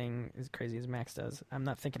have anything as crazy as Max does. I'm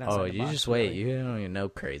not thinking outside the box. Oh, you just wait. Really. You don't even know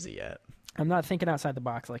crazy yet. I'm not thinking outside the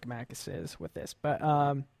box like Max is with this. But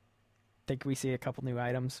I think we see a couple new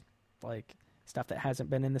items, like stuff that hasn't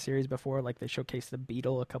been in the series before. Like they showcased the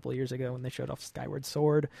Beetle a couple of years ago when they showed off Skyward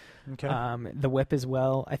Sword. Okay. The Whip as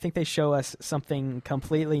well. I think they show us something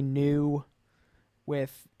completely new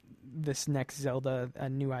with this next Zelda, a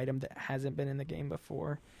new item that hasn't been in the game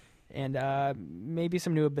before. And maybe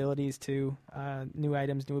some new abilities too. New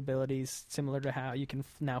items, new abilities, similar to how you can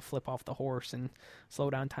now flip off the horse and slow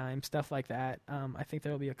down time, stuff like that. I think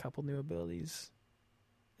there will be a couple new abilities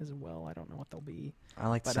as well. I don't know what they'll be. I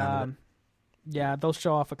like the sound of it. Yeah, they'll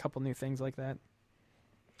show off a couple new things like that.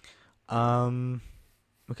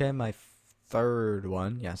 Okay, my third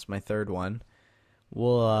one. Yes, my third one.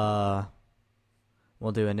 We'll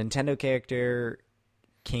do a Nintendo character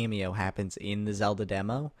cameo happens in the Zelda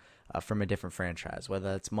demo. From a different franchise,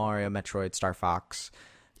 whether it's Mario, Metroid, Star Fox.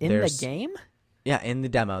 In the game? Yeah, in the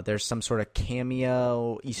demo. There's some sort of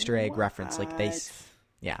cameo Easter egg reference. Like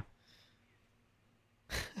yeah.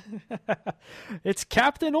 It's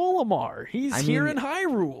Captain Olimar. He's here in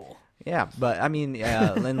Hyrule. Yeah, but I mean,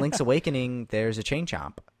 in Link's Awakening, there's a Chain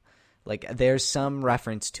Chomp. Like, there's some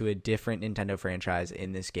reference to a different Nintendo franchise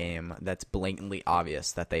in this game that's blatantly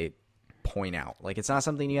obvious that they point out. Like, it's not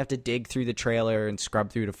something you have to dig through the trailer and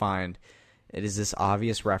scrub through to find. It is this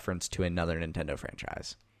obvious reference to another Nintendo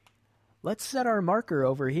franchise. Let's set our marker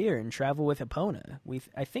over here and travel with Epona.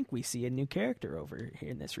 I think we see a new character over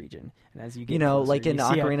here in this region. And as you get closer, like in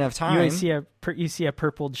Ocarina of Time, you see a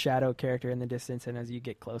purpled shadow character in the distance, and as you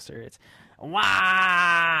get closer, it's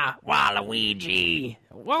Wah! Waluigi!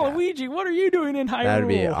 Waluigi, what are you doing in Hyrule? That'd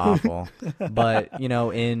be awful. But, you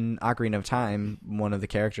know, in Ocarina of Time, one of the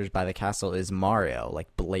characters by the castle is Mario,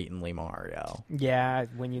 like blatantly Mario. Yeah,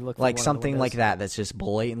 when you look like something like that that's just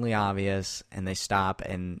blatantly obvious, and they stop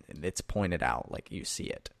and it's pointed out, like you see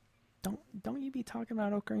it. Don't you be talking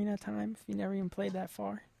about Ocarina of Time if you never even played that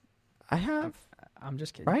far? I have. I'm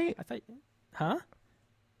just kidding. Right? I thought, huh?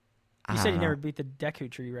 You said you never beat the Deku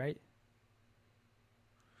Tree, right?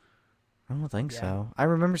 I don't think so. I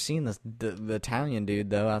remember seeing the Italian dude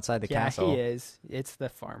though outside the castle. Yeah, he is. It's the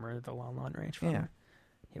farmer, the Lon Lon Ranch farmer.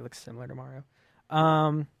 Yeah. He looks similar to Mario.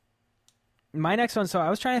 My next one, so I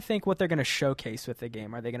was trying to think what they're going to showcase with the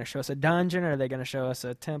game. Are they going to show us a dungeon, or are they going to show us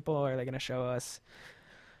a temple, or are they going to show us...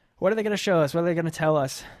 What are they going to show us? What are they going to tell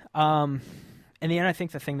us? In the end, I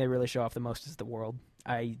think the thing they really show off the most is the world.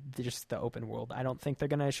 Just the open world. I don't think they're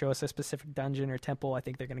going to show us a specific dungeon or temple. I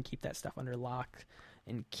think they're going to keep that stuff under lock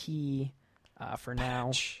and key for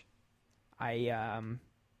now. I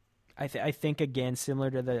think, again,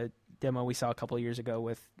 similar to the demo we saw a couple of years ago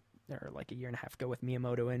or like a year and a half ago with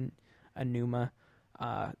Miyamoto and Anuma,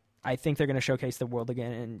 I think they're going to showcase the world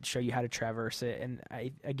again and show you how to traverse it. And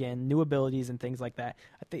again, new abilities and things like that.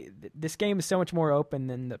 I think this game is so much more open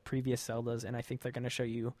than the previous Zeldas, and I think they're going to show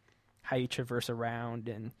you how you traverse around.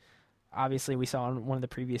 And obviously, we saw in one of the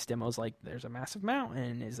previous demos, like, there's a massive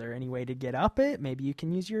mountain. Is there any way to get up it? Maybe you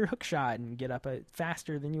can use your hook shot and get up it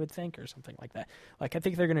faster than you would think, or something like that. Like, I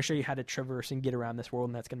think they're going to show you how to traverse and get around this world,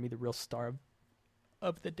 and that's going to be the real star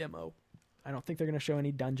of the demo. I don't think they're going to show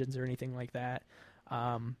any dungeons or anything like that.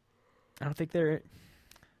 I don't think they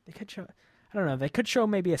could show, I don't know, they could show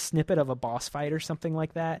maybe a snippet of a boss fight or something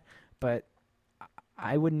like that, but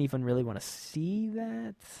I wouldn't even really want to see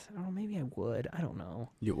that. Oh, maybe I would. I don't know.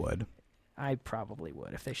 You would. I probably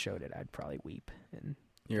would. If they showed it, I'd probably weep and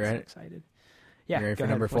You're right. So excited. Yeah, you ready go for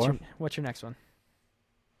ahead. number 4? What's your next one?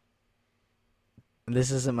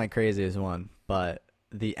 This isn't my craziest one, but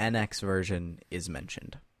the NX version is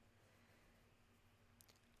mentioned.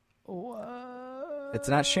 What? It's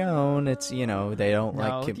not shown. It's, you know, they don't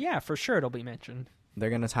yeah, for sure it'll be mentioned. They're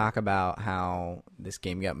going to talk about how this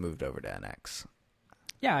game got moved over to NX.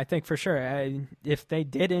 Yeah, I think for sure. If they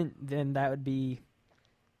didn't, then that would be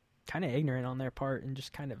kind of ignorant on their part and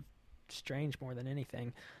just kind of strange more than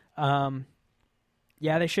anything.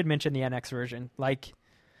 Yeah, they should mention the NX version. Like,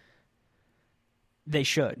 they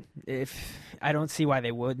should. I don't see why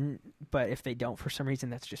they wouldn't, but if they don't for some reason,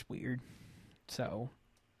 that's just weird. So...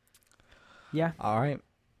 yeah. All right.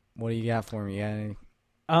 What do you got for me? Yeah.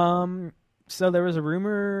 So there was a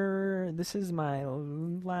rumor. This is my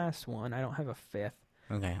last one. I don't have a fifth.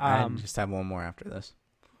 Okay. I just have one more after this.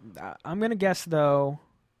 I'm gonna guess though.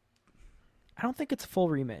 I don't think it's a full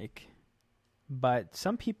remake, but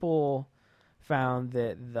some people found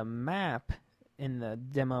that the map in the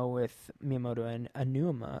demo with Miyamoto and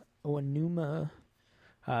Anuma,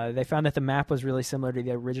 they found that the map was really similar to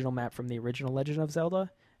the original map from the original Legend of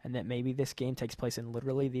Zelda. And that maybe this game takes place in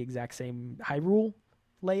literally the exact same Hyrule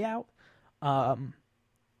layout. And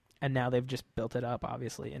now they've just built it up,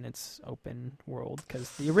 obviously, in its open world. Because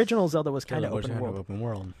the original Zelda was kind of open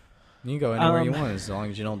world. You can go anywhere you want as long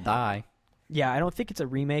as you don't die. Yeah, I don't think it's a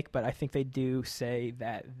remake, but I think they do say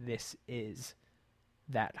that this is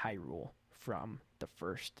that Hyrule from the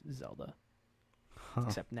first Zelda. Huh.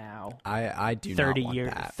 Except now, I do 30 not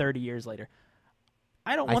want that. 30 years later.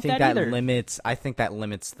 I don't want I think that that either. I think that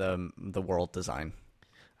limits the world design.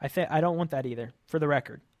 I don't want that either. For the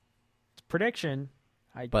record, it's a prediction.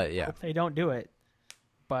 But yeah, hope they don't do it.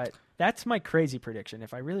 But that's my crazy prediction.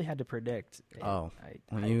 If I really had to predict,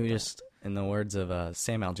 in the words of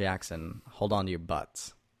Samuel L. Jackson, hold on to your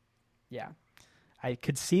butts. Yeah, I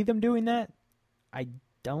could see them doing that. I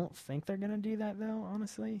don't think they're gonna do that though.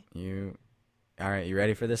 Honestly, all right? You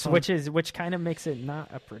ready for this one? Which kind of makes it not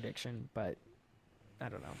a prediction, but. I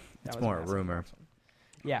don't know. It's more a rumor.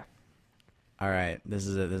 Yeah. All right. This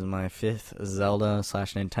is it. This is my 5th Zelda /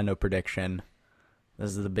 Nintendo prediction.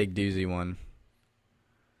 This is the big doozy one.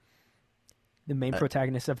 The main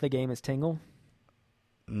protagonist of the game is Tingle?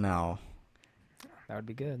 No. That would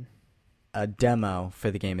be good. A demo for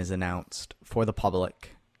the game is announced for the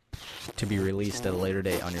public to be released at a later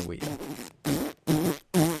date on your Wii.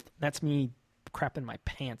 That's me crapping my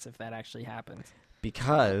pants if that actually happens.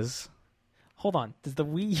 Because... hold on. Does the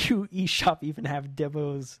Wii U eShop even have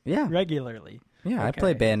demos regularly? Yeah, okay. I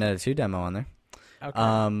played Bayonetta 2 demo on there.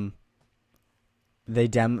 Okay. They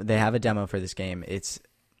have a demo for this game. It's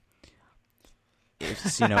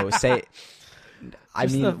you know, say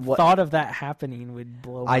the thought of that happening would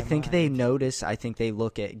blow my mind. they notice, I think they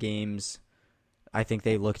look at games I think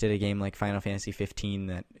they looked at a game like Final Fantasy 15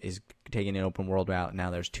 that is taking an open world route.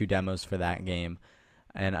 Now there's 2 demos for that game.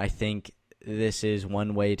 And I think this is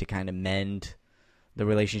one way to kind of mend the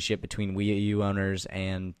relationship between Wii U owners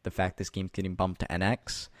and the fact this game's getting bumped to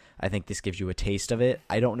NX. I think this gives you a taste of it.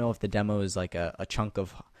 I don't know if the demo is like a chunk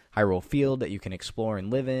of Hyrule Field that you can explore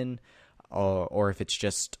and live in, or if it's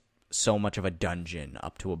just so much of a dungeon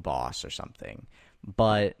up to a boss or something.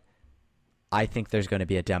 But I think there's going to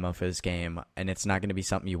be a demo for this game, and it's not going to be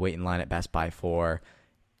something you wait in line at Best Buy for.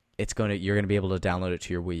 You're going to be able to download it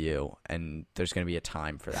to your Wii U, and there's going to be a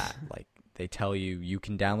time for that. Like, they tell you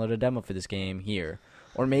can download a demo for this game here.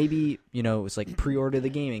 Or maybe, it's like pre-order the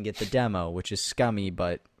game and get the demo, which is scummy,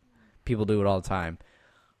 but people do it all the time.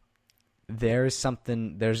 There's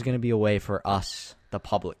going to be a way for us, the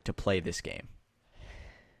public, to play this game.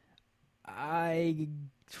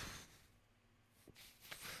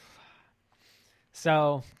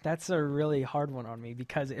 So that's a really hard one on me,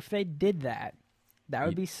 because if they did that, that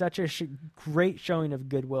would be such a great showing of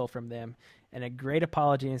goodwill from them and a great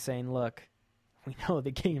apology and saying, look, we know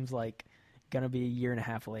the game's like going to be a year and a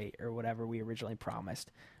half late or whatever we originally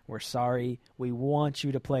promised. We're sorry. We want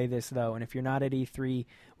you to play this, though. And if you're not at E3,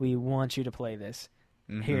 we want you to play this.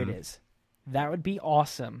 Mm-hmm. Here it is. That would be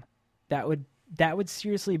awesome. That would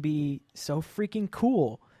seriously be so freaking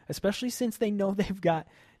cool, especially since they know they've got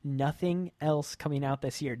nothing else coming out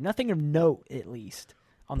this year. Nothing of note, at least,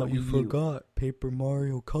 on the Wii U. You forgot Paper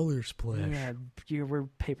Mario Color Splash. Yeah, we're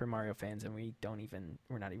Paper Mario fans, and we're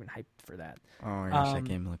not even hyped for that. Oh my gosh, that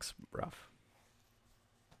game looks rough.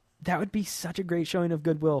 That would be such a great showing of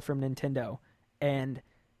goodwill from Nintendo. And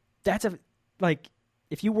that's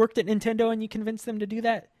if you worked at Nintendo and you convinced them to do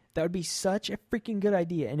that, that would be such a freaking good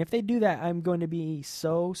idea. And if they do that, I'm going to be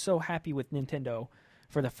so, so happy with Nintendo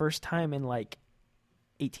for the first time in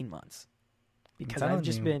 18 months. Because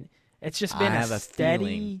it's just been a steady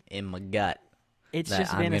feeling in my gut. It's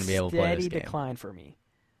just been a steady decline for me.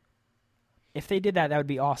 If they did that, that would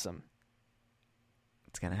be awesome.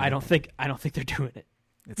 It's gonna happen. I don't think they're doing it.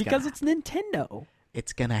 Because it's Nintendo.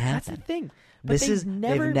 It's gonna happen. That's the thing. But they've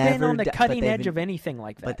never been on the cutting edge of anything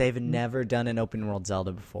like that. But they've never done an open world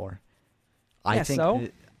Zelda before. I think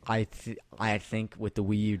with the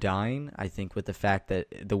Wii U dying, I think with the fact that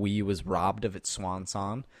the Wii U was robbed of its swan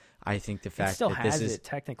song, I think the fact that this has is it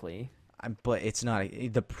technically, but it's not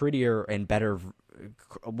the prettier and better.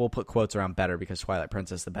 We'll put quotes around better because Twilight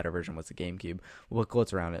Princess, the better version, was the GameCube. We'll put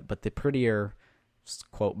quotes around it, but the prettier,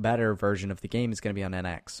 quote, better version of the game is going to be on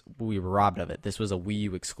NX. We were robbed of it. This was a Wii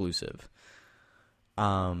U exclusive.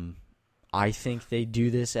 I think they do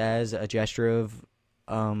this as a gesture of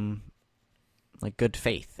good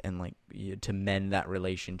faith and to mend that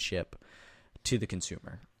relationship to the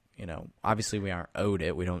consumer. Obviously we aren't owed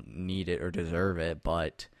it, we don't need it or deserve it,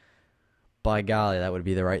 but by golly, that would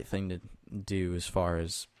be the right thing to do as far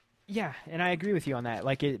as... Yeah, and I agree with you on that.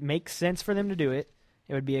 It makes sense for them to do it.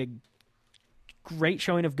 It would be a great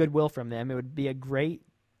showing of goodwill from them. It would be a great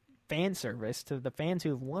fan service to the fans who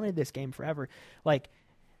have wanted this game forever.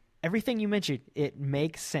 Everything you mentioned, it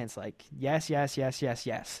makes sense. Yes, yes, yes, yes,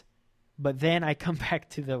 yes. But then I come back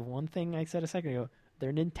to the one thing I said a second ago.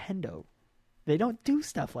 They're Nintendo. They don't do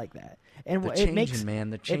stuff like that. And they're changing,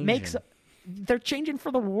 man. They're changing. They're changing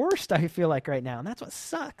for the worst, I feel like, right now. And that's what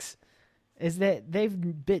sucks. Is that they've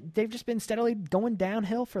just been steadily going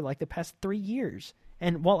downhill for the past 3 years.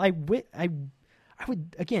 And while I would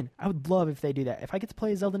love if they do that. If I get to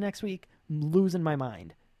play Zelda next week, I'm losing my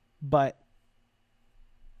mind. But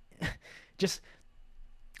just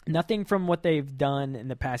nothing from what they've done in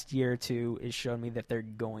the past year or two has shown me that they're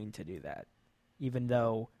going to do that. Even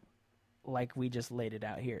though, like we just laid it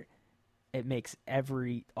out here, it makes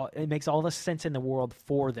all the sense in the world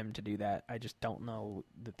for them to do that. I just don't know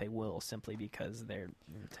that they will, simply because they're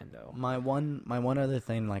Nintendo. My one other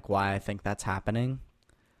thing, why I think that's happening,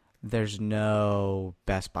 there's no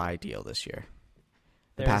Best Buy deal this year.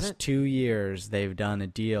 The past 2 years, they've done a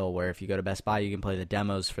deal where if you go to Best Buy, you can play the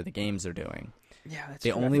demos for the games they're doing. Yeah, that's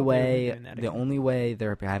the only way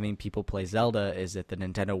they're having people play Zelda is at the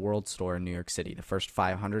Nintendo World Store in New York City. The first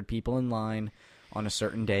 500 people in line on a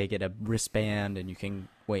certain day get a wristband, and you can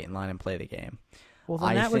wait in line and play the game. Well,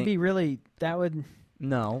 then would be really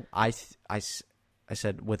No, I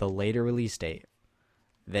said with a later release date.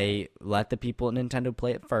 They let the people at Nintendo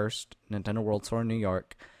play it first, Nintendo World Store in New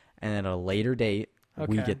York, and at a later date,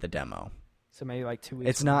 we get the demo. So maybe 2 weeks.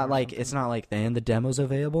 It's not like then the demo's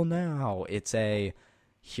available now. It's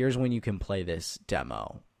here's when you can play this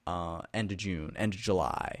demo. End of June, end of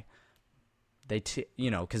July.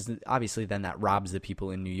 Because obviously then that robs the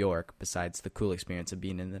people in New York, besides the cool experience of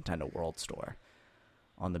being in the Nintendo World Store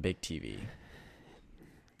on the big TV.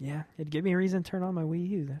 Yeah, it'd give me a reason to turn on my Wii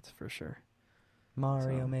U, that's for sure.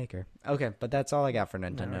 Mario Maker. Okay, but that's all I got for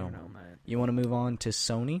Nintendo. No, man. You want to move on to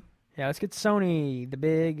Sony? Yeah, let's get Sony, the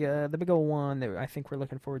big old one that I think we're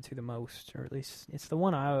looking forward to the most, or at least it's the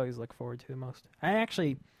one I always look forward to the most. I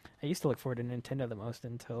used to look forward to Nintendo the most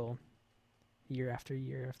until year after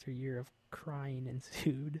year after year of crying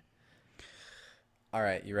ensued. All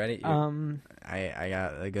right, you ready? I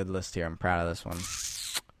got a good list here. I'm proud of this one.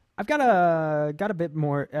 I've got a bit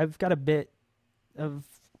more. I've got a bit of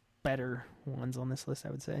better ones on this list,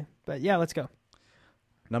 I would say. But yeah, let's go.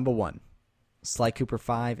 Number 1, Sly Cooper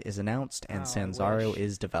 5 is announced and Sanzaru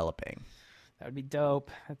is developing. That would be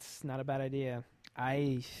dope. That's not a bad idea.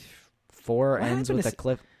 4 ends with a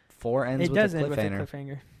cliffhanger. It does end with a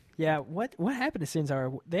cliffhanger. Yeah, what happened to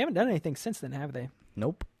Sanzaru? They haven't done anything since then, have they?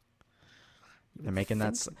 Nope. They're making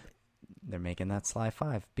that Sly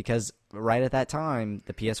 5 because right at that time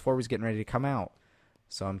the PS4 was getting ready to come out.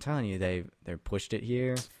 So I'm telling you, they pushed it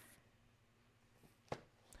here.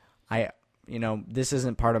 This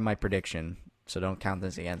isn't part of my prediction, so don't count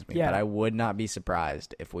this against me. Yeah. But I would not be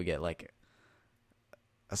surprised if we get like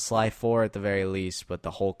a Sly 4 at the very least, but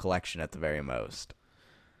the whole collection at the very most.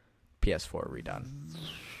 PS4 redone.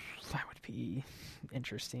 That would be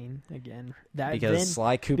interesting again.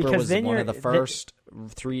 Sly Cooper was one of the first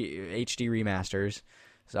 3 HD remasters,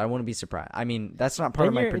 so I wouldn't be surprised. I mean, that's not part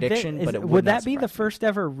of my prediction, but it would that be the first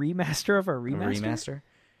ever remaster of a A remaster?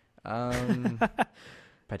 remaster?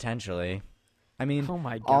 Potentially. I mean, oh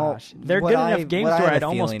my gosh, they're good enough games where I'd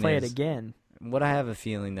almost play it again. What I have a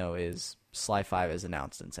feeling though is Sly 5 is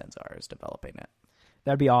announced and Sanzaru is developing it.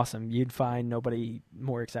 That'd be awesome. You'd find nobody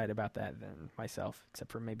more excited about that than myself,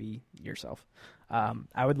 except for maybe yourself.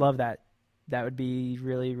 I would love that. That would be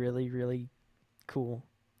really, really, really cool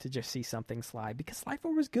to just see something Sly, because Sly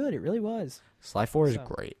 4 was good. It really was. Sly 4 is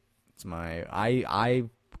great. It's I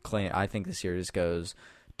think the series goes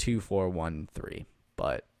 2, 4, 1, 3,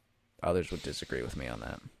 but others would disagree with me on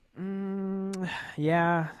that.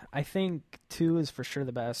 Yeah, I think 2 is for sure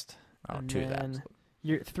the best. Oh, 2 is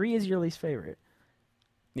absolutely. 3 is your least favorite.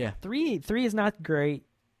 Yeah. 3 is not great.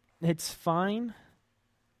 It's fine.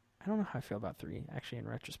 I don't know how I feel about 3, actually, in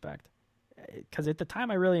retrospect. Because at the time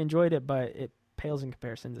I really enjoyed it, but it pales in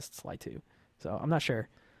comparison to Sly 2. So I'm not sure.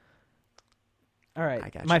 All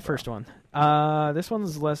right, my first one. This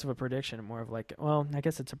one's less of a prediction and more of like, well, I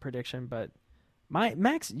guess it's a prediction, but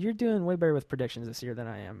Max, you're doing way better with predictions this year than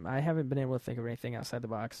I am. I haven't been able to think of anything outside the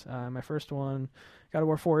box. My first one, God of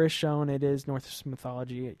War 4 is shown. It is Norse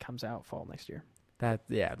mythology. It comes out fall next year.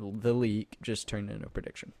 The leak just turned into a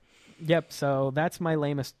prediction. Yep, so that's my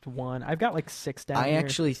lamest one. I've got like 6 down here.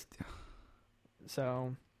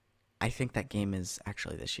 I think that game is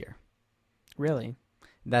actually this year. Really?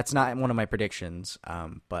 That's not one of my predictions,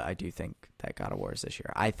 but I do think that God of War is this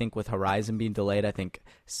year. I think with Horizon being delayed, I think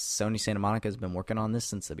Sony Santa Monica has been working on this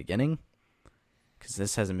since the beginning, because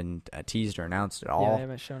this hasn't been teased or announced at all. Yeah, they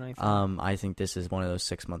haven't shown anything. I think this is one of those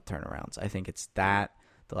 6-month turnarounds. I think it's that,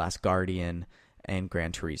 The Last Guardian, and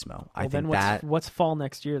Gran Turismo. What's fall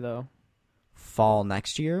next year, though? Fall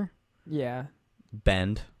next year? Yeah.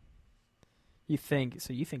 Bend. You think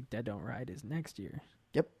Dead Don't Ride is next year?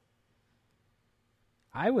 Yep.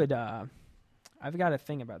 I would. I've got a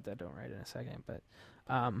thing about Dead Don't Ride in a second, but.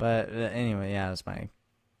 Anyway, yeah, that's my.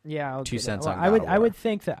 Yeah, I'll 2 cents on God of War. I would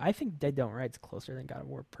think that. I think Dead Don't Ride's closer than God of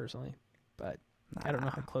War personally, but I don't know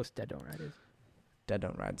how close Dead Don't Ride is. Dead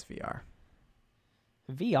Don't Ride's VR.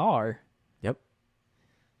 VR. Yep.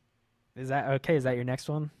 Is that okay? Is that your next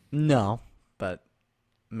one? No, but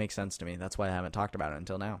it makes sense to me. That's why I haven't talked about it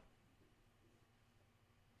until now.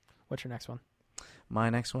 What's your next one? My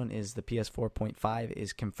next one is the PS4.5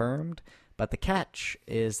 is confirmed, but the catch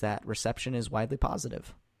is that reception is widely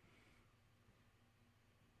positive.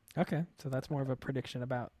 Okay, so that's more of a prediction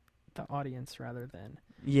about the audience rather than...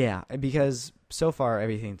 Yeah, because so far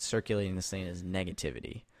everything circulating this thing is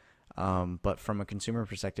negativity. But from a consumer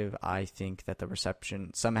perspective, I think that the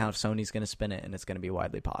reception, somehow Sony's going to spin it and it's going to be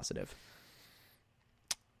widely positive.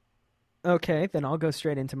 Okay, then I'll go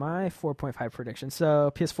straight into my 4.5 prediction.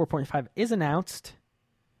 So PS 4.5 is announced,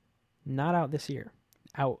 not out this year,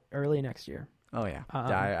 out early next year. Oh, yeah.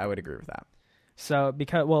 I would agree with that. So,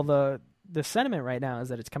 because, the sentiment right now is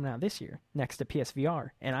that it's coming out this year, next to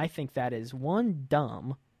PSVR. And I think that is, one,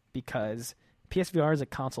 dumb, because PSVR is a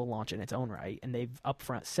console launch in its own right, and they've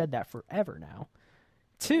upfront said that forever now.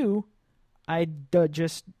 2, I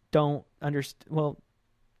just don't understand.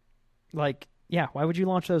 Yeah, why would you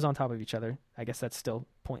launch those on top of each other? I guess that's still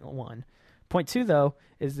point 1. Point 2, though,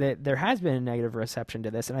 is that there has been a negative reception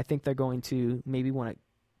to this, and I think they're going to maybe want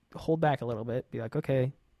to hold back a little bit, be like,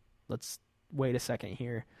 okay, let's wait a second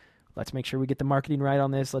here. Let's make sure we get the marketing right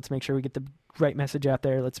on this. Let's make sure we get the right message out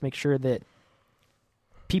there. Let's make sure that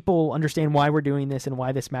people understand why we're doing this and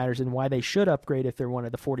why this matters and why they should upgrade if they're one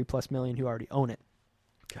of the 40+ million who already own it.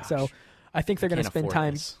 Gosh, so I think they're going to spend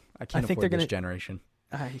time. I can't afford this generation.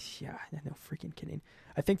 Yeah, no freaking kidding.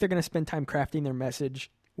 I think they're going to spend time crafting their message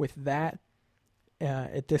with that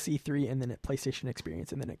at this E3 and then at PlayStation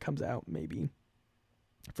Experience, and then it comes out maybe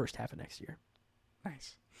first half of next year.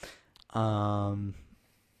 Nice.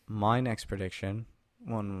 My next prediction,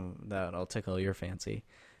 one that'll tickle your fancy,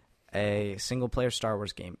 a single-player Star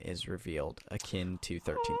Wars game is revealed, akin to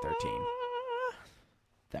 1313.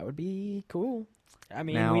 That would be cool. I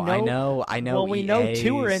mean, now, we know. I know. Well, we know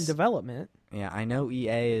 2 are in development. Yeah, I know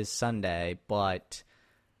EA is Sunday, but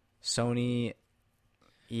Sony,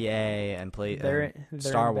 EA, and they're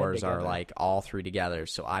Star in bed Wars together. are like all 3 together.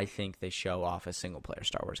 So I think they show off a single-player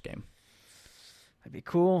Star Wars game. That'd be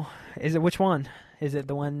cool. Is it which one? Is it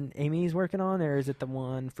the one Amy's working on, or is it the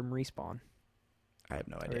one from Respawn? I have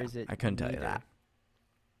no Or idea. is it I couldn't tell you neither?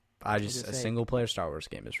 that. was A gonna say- single-player Star Wars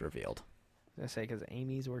game is revealed. I say because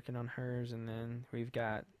Amy's working on hers, and then we've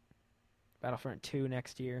got Battlefront 2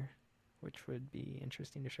 next year, which would be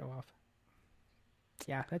interesting to show off.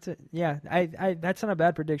 Yeah, that's it. Yeah, I that's not a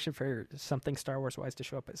bad prediction for something Star Wars wise to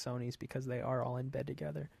show up at Sony's because they are all in bed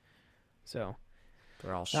together. So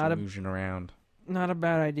They're all Not a- schmoozing around. not a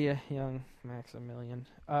bad idea, young Maximilian.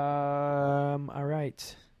 All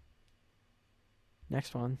right.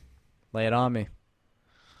 Next one. Lay it on me.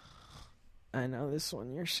 I know this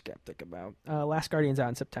one you're skeptic about. Last Guardian's out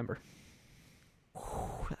in September.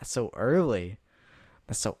 That's so early.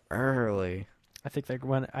 I think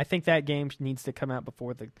that game needs to come out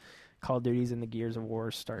before the Call of Duties and the Gears of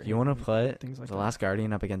War start. You want to put things like The that. Last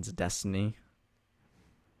Guardian up against Destiny?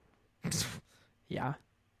 Yeah.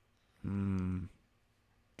 Hmm.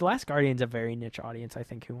 The Last Guardian's a very niche audience, I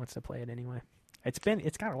think, who wants to play it anyway. It's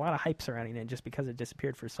got a lot of hype surrounding it just because it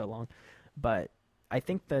disappeared for so long. But I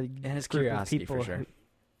think the And it's group of curiosity people for sure.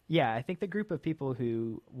 I think the group of people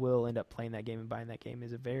who will end up playing that game and buying that game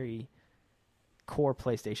is a very core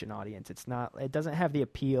PlayStation audience. It doesn't have the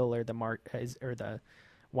appeal or the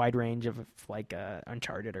wide range of like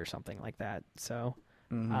Uncharted or something like that. So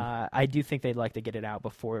Mhm. I do think they'd like to get it out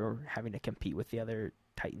before having to compete with the other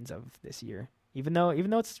titans of this year. Even though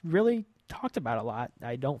it's really talked about a lot,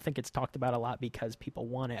 I don't think it's talked about a lot because people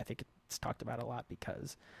want it. I think it's talked about a lot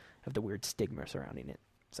because of the weird stigma surrounding it.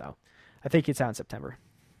 So I think it's out in September.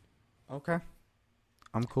 Okay.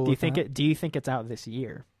 I'm cool. Do you with think that. Do you think it's out this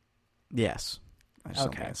year? Yes. I just don't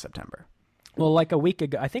Okay. think it's September. Well, like a week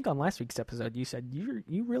ago, I think on last week's episode, you said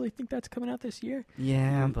you really think that's coming out this year.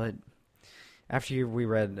 Yeah, but after we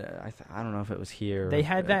read, I don't know if it was here. They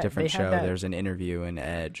had or that- a different they had show. that- There's an interview in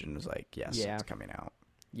Edge, and it was like, yes, Yeah. it's coming out.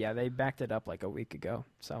 Yeah, they backed it up like a week ago,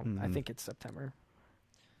 so I Mhm. think it's September.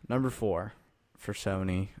 Number 4 for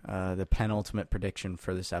Sony, the penultimate prediction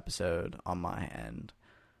for this episode on my end.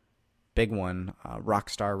 Big one,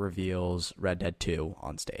 Rockstar reveals Red Dead 2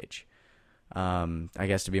 on stage. I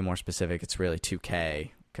guess to be more specific, it's really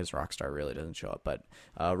 2K because Rockstar really doesn't show up. But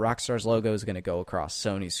Rockstar's logo is going to go across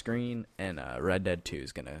Sony's screen, and Red Dead 2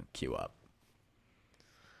 is going to queue up.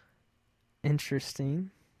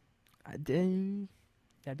 Interesting.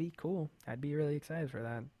 That'd be cool. I'd be really excited for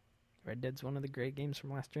that. Red Dead's one of the great games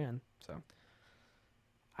from last gen, so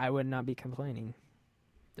I would not be complaining.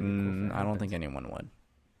 It'd be cool if it I don't happens. think anyone would.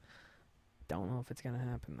 Don't know if it's gonna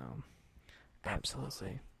happen though. But Absolutely. we'll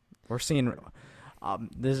see. We're seeing.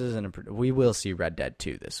 This isn't a. We will see Red Dead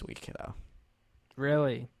 2 this week, though.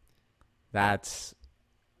 Really? That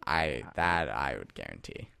I would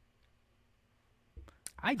guarantee.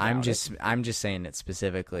 I I'm doubt it. I'm just saying it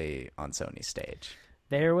specifically on Sony's stage.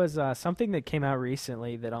 There was something that came out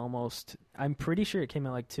recently that I'm pretty sure it came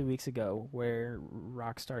out like 2 weeks ago, where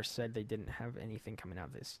Rockstar said they didn't have anything coming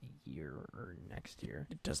out this year or next year.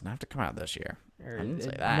 It doesn't have to come out this year. Or I didn't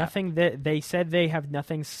say that. Nothing that they said they have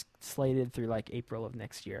nothing slated through like April of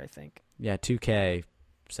next year, I think. Yeah, 2K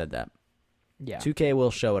said that. Yeah. 2K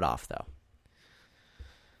will show it off though.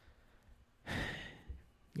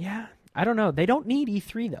 Yeah. I don't know. They don't need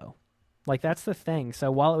E3 though. Like that's the thing.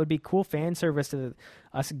 So while it would be cool fan service to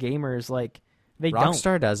us gamers, like they don't.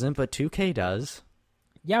 Rockstar doesn't, but 2K does.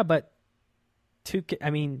 Yeah, but 2K.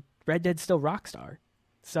 I mean, Red Dead's still Rockstar.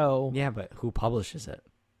 So Yeah, but who publishes it?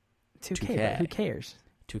 2K. 2K. But who cares?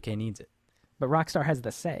 2K needs it. But Rockstar has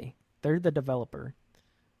the say. They're the developer.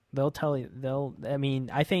 They'll tell you.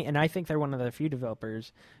 I think they're one of the few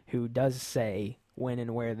developers who does say when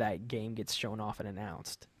and where that game gets shown off and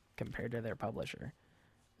announced compared to their publisher.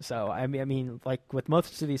 So I mean, like with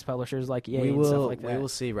most of these publishers, like EA We and stuff will like that, we will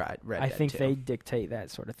see Red I Dead think 2. they dictate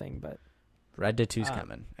that sort of thing. But Red Dead 2's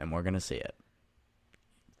coming, and we're gonna see it.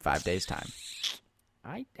 5 days time.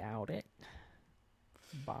 I doubt it.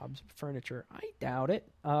 Bob's Furniture. I doubt it.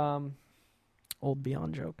 Old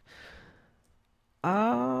Beyond joke.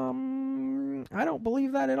 I don't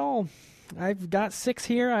believe that at all. I've got 6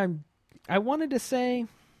 here. I wanted to say,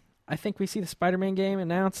 I think we see the Spider-Man game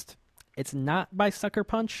announced. It's not by Sucker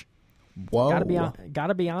Punch. Whoa.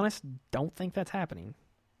 Gotta be honest. Don't think that's happening.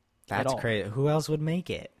 That's crazy. Who else would make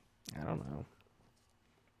it? I don't know.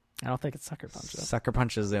 I don't think it's Sucker Punch though. Sucker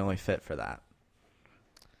Punch is the only fit for that.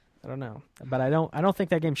 I don't know, but I don't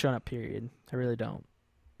think that game's showing up. Period. I really don't.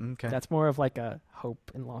 Okay. That's more of like a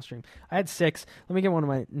hope and lost dream. I had 6. Let me get one of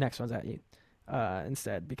my next ones at you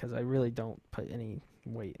instead, because I really don't put any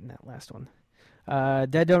weight in that last one.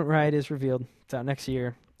 Dead Don't Ride is revealed. It's out next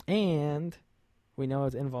year, and we know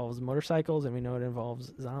it involves motorcycles and we know it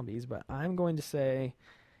involves zombies. But I'm going to say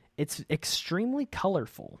it's extremely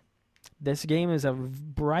colorful. This game is a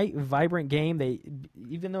bright, vibrant game.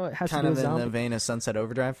 Even though it has kind to do of with in the vein of Sunset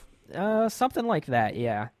Overdrive. Something like that,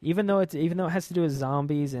 yeah. Even though it has to do with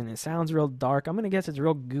zombies and it sounds real dark, I'm gonna guess it's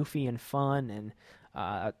real goofy and fun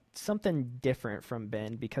and something different from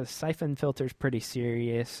Ben, because Siphon Filter's pretty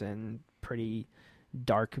serious and pretty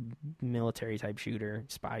dark military type shooter,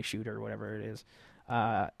 spy shooter, whatever it is.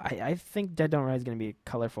 I think Dead Don't Ride is gonna be a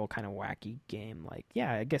colorful, kind of wacky game. Like,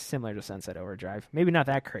 yeah, I guess similar to Sunset Overdrive. Maybe not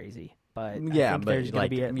that crazy. But yeah, I think but there's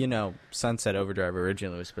like be Sunset Overdrive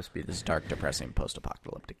originally was supposed to be this dark, depressing,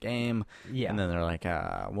 post-apocalyptic game. Yeah, and then they're like,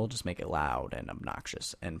 we'll just make it loud and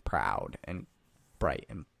obnoxious and proud and bright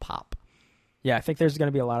and pop. Yeah, I think there's going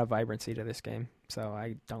to be a lot of vibrancy to this game. So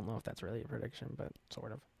I don't know if that's really a prediction, but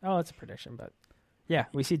sort of. Oh, it's a prediction, but yeah,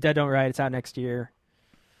 we see Dead Don't Ride. It's out next year.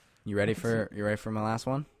 You ready for my last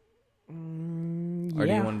one? Or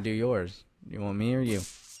do you want to do yours? You want me or you?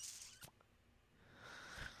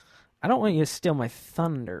 I don't want you to steal my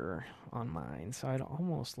thunder on mine, so I'd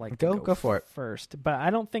almost like to go for it first. But I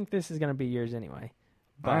don't think this is going to be yours anyway.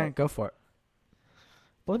 All right, go for it.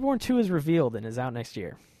 Bloodborne 2 is revealed and is out next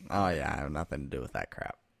year. Oh yeah, I have nothing to do with that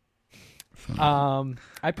crap.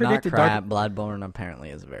 I predicted Not crap. Bloodborne apparently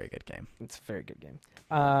is a very good game. It's a very good game.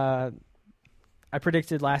 I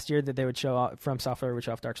predicted last year that they would show off, From Software would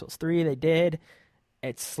show off Dark Souls 3. They did.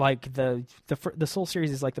 It's like the Soul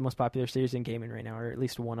series is like the most popular series in gaming right now, or at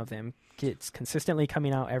least one of them. It's consistently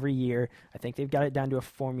coming out every year. I think they've got it down to a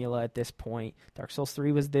formula at this point. Dark Souls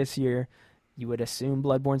 3 was this year. You would assume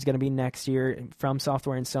Bloodborne's going to be next year. From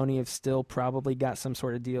Software and Sony have still probably got some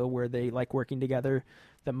sort of deal where they like working together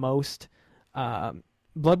the most.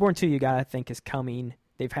 Bloodborne 2, you got to think, is coming.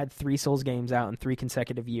 They've had 3 Souls games out in 3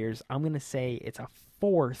 consecutive years. I'm going to say it's a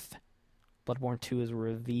 4th Bloodborne 2 is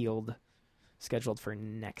revealed, scheduled for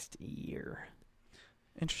next year.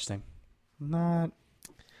 Interesting. Not.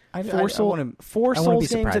 Four Souls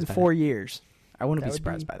games in 4 years. I wouldn't be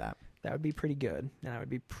surprised by that. That would be pretty good, and I would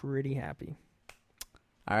be pretty happy.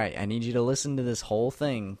 All right, I need you to listen to this whole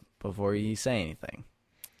thing before you say anything.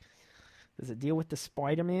 Does it deal with the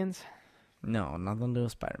Spider-Mans? No, nothing to do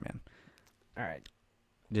with Spider-Man. All right.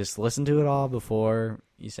 Just listen to it all before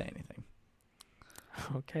you say anything.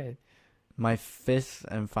 Okay. My 5th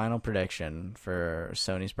and final prediction for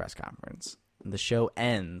Sony's press conference. The show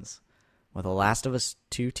ends with a Last of Us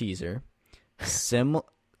 2 teaser,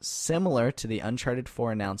 similar to the Uncharted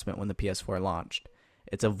 4 announcement when the PS4 launched.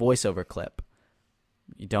 It's a voiceover clip.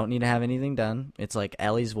 You don't need to have anything done. It's like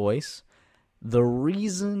Ellie's voice. The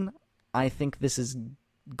reason I think this is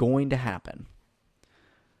going to happen,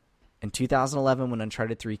 in 2011 when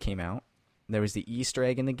Uncharted 3 came out, there was the Easter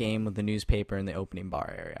egg in the game with the newspaper in the opening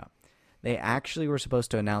bar area. They actually were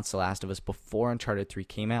supposed to announce The Last of Us before Uncharted 3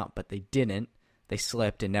 came out, but they didn't. They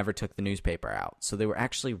slipped and never took the newspaper out. So they were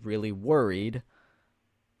actually really worried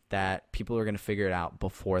that people were going to figure it out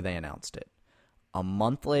before they announced it. A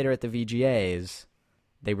month later at the VGAs,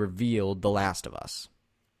 they revealed The Last of Us.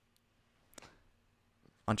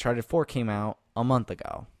 Uncharted 4 came out a month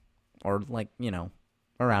ago. Or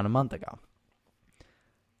around a month ago.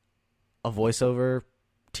 A voiceover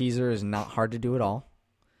teaser is not hard to do at all.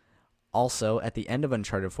 Also, at the end of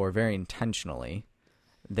Uncharted 4, very intentionally,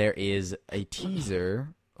 there is a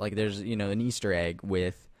teaser, like there's, an Easter egg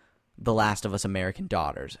with The Last of Us American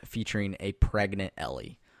Daughters, featuring a pregnant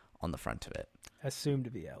Ellie on the front of it. Assumed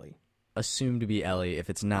to be Ellie. Assumed to be Ellie. If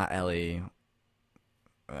it's not Ellie,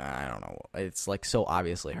 I don't know. It's like so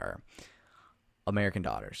obviously her. American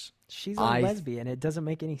Daughters. She's a lesbian. It doesn't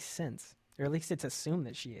make any sense. Or at least it's assumed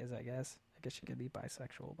that she is, I guess. I guess she could be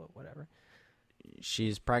bisexual, but whatever.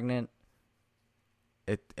 She's pregnant.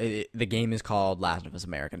 The game is called Last of Us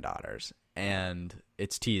American Daughters, and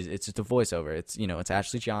it's teased. It's just a voiceover. It's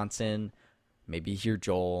Ashley Johnson, maybe hear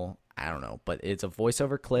Joel. I don't know, but it's a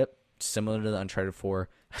voiceover clip similar to the Uncharted 4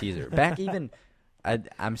 teaser. Back even,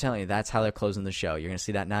 I'm telling you, that's how they're closing the show. You're gonna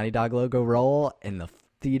see that Naughty Dog logo roll, and the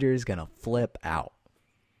theater is gonna flip out.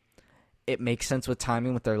 It makes sense with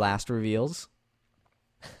timing with their last reveals.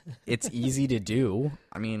 It's easy to do.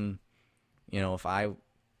 I mean, it's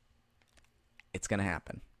going to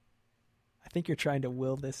happen. I think you're trying to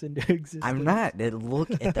will this into existence. I'm not.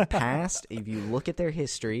 Look at the past. If you look at their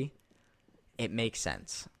history, it makes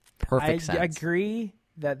sense. Perfect sense. I agree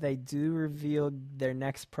that they do reveal their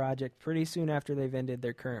next project pretty soon after they've ended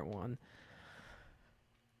their current one.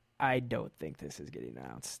 I don't think this is getting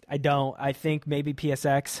announced. I don't. I think maybe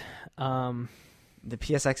PSX. The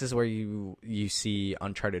PSX is where you see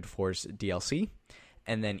Uncharted 4's DLC,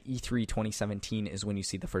 and then E3 2017 is when you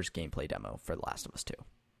see the first gameplay demo for The Last of Us 2.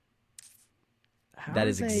 That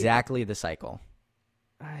is exactly the cycle.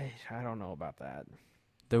 I don't know about that.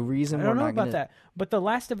 The reason I don't know about that. But The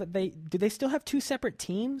Last of It, do they still have two separate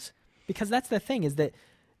teams? Because that's the thing, is that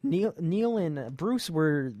Neil and Bruce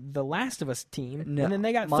were the Last of Us team, and then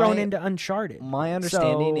they got thrown into Uncharted. My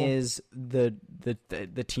understanding is the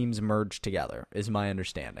teams merged together, is my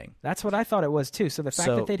understanding. That's what I thought it was, too. So the fact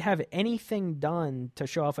that they'd have anything done to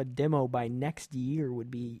show off a demo by next year would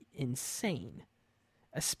be insane.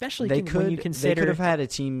 Especially when you consider... They could have had a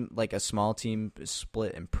team, like a small team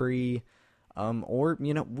split in pre, or,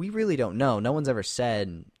 we really don't know. No one's ever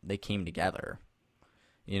said they came together.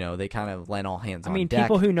 They kind of lent all hands on deck.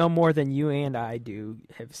 People who know more than you and I do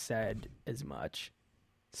have said as much.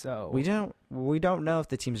 So we don't know if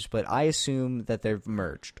the teams are split. I assume that they've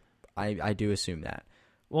merged. I do assume that.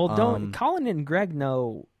 Well, Colin and Greg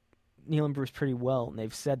know Neil and Bruce pretty well, and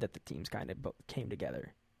they've said that the teams kind of came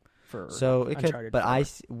together for Uncharted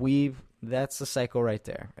 4. That's the cycle right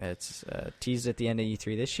there. It's teased at the end of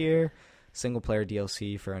E3 this year. Single player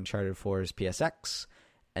DLC for Uncharted 4's PSX,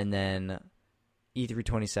 and then E3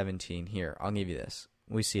 2017, here, I'll give you this.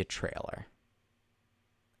 We see a trailer.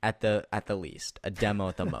 At the least. A demo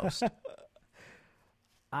at the most.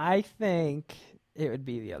 I think it would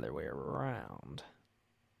be the other way around.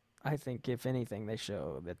 I think, if anything, they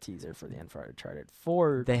show the teaser for the Uncharted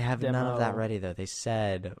 4 They have demo. none of that ready, though. They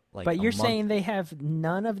said, But you're saying they have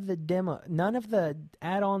none of the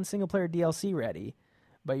add-on single-player DLC ready,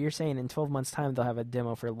 but you're saying in 12 months' time they'll have a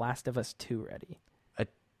demo for Last of Us 2 ready.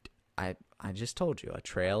 I just told you, a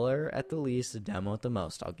trailer at the least, a demo at the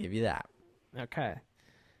most. I'll give you that. Okay.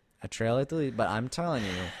 A trailer at the least, but I'm telling you.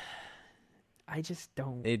 I just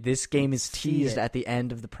don't. This game is teased at the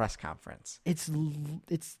end of the press conference. It's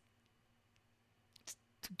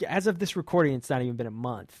as of this recording, it's not even been a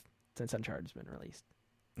month since Uncharted's been released.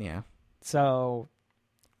 Yeah. So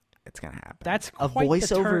it's going to happen. That's a quite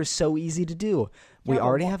voiceover is so easy to do. We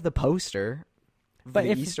already have the poster for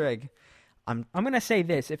the Easter egg. I'm going to say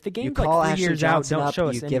this. If the game's like 3 Ashley years Johnson out, don't show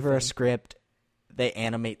us anything. You give her a script, they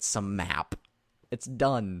animate some map. It's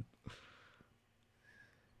done.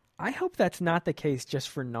 I hope that's not the case just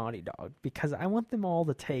for Naughty Dog, because I want them all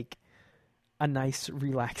to take a nice,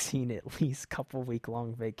 relaxing, at least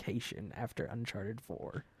couple-week-long vacation after Uncharted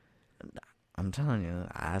 4. I'm telling you.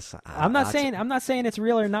 I'm not saying it's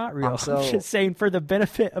real or not real. I'm just saying for the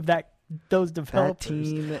benefit of those developers.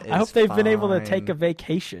 That team I hope they've been able to take a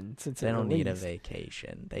vacation since they don't need a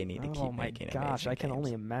vacation. They need to keep making it. Oh my gosh, I can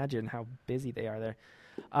only imagine how busy they are there.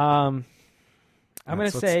 I'm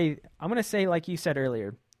gonna say, like you said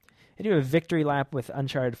earlier, they do a victory lap with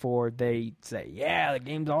Uncharted 4. They say, "Yeah, the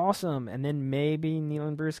game's awesome," and then maybe Neil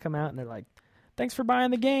and Bruce come out and they're like, "Thanks for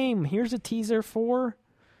buying the game. Here's a teaser for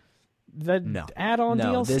the add-on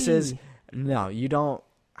DLC." You don't.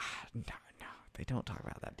 No, they don't talk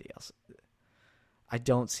about that DLC. I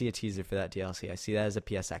don't see a teaser for that DLC. I see that as a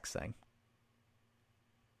PSX thing.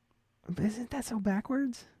 But isn't that so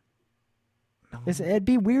backwards? No. It'd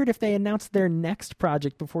be weird if they announced their next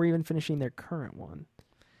project before even finishing their current one.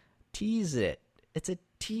 Tease it. It's a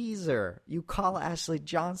teaser. You call Ashley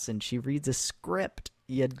Johnson. She reads a script.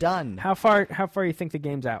 You're done. How far you think the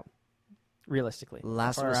game's out? Realistically.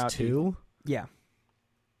 Last of Us 2? Yeah.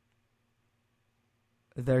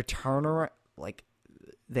 Their turnaround,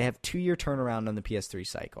 they have 2-year turnaround on the PS3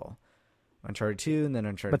 cycle. Uncharted 2 and then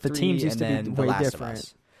Uncharted 3. But the teams used to be way Last different. Of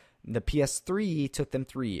Us. The PS3 took them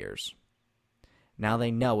 3 years. Now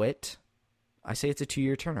they know it. I say it's a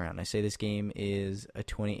 2-year turnaround. I say this game is a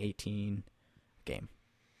 2018 game.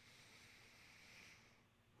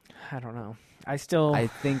 I don't know. I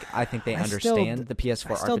think they understand the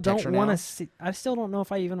PS4 architecture now. I still don't know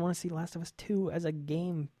if I even want to see Last of Us 2 as a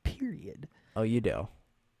game, period. Oh, you do.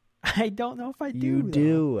 I don't know if I do. You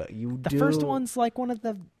do. You the do. The first one's like one of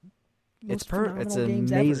the It's most It's an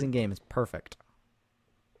games amazing ever. game. It's perfect.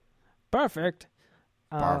 Perfect.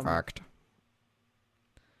 Perfect.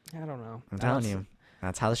 I don't know. I'm telling you.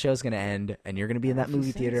 That's how the show's going to end. And you're going to be in that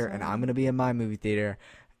movie theater. And I'm going to be in my movie theater.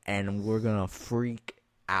 And we're going to freak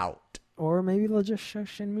out. Or maybe they'll just show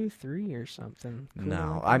Shenmue 3 or something. Cool.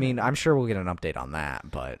 No. I mean, I'm sure we'll get an update on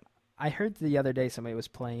that. But I heard the other day somebody was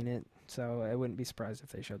playing it. So I wouldn't be surprised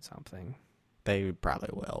if they showed something. They probably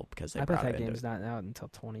will. Because they I bet probably that game's not out until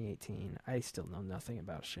 2018. I still know nothing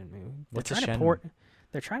about Shenmue. What's a Shenmue?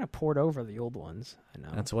 They're trying to port over the old ones. I know.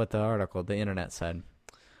 That's what the internet said.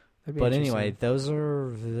 But anyway, those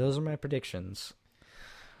are my predictions.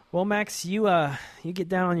 Well, Max, you get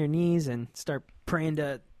down on your knees and start praying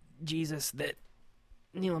to Jesus that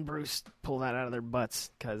Neil and Bruce pull that out of their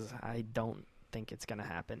butts, because I don't think it's gonna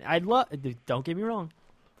happen. Don't get me wrong,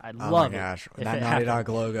 I'd love it. Oh my gosh, that Naughty Dog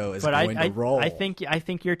logo is going to roll. I think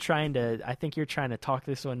you're trying to talk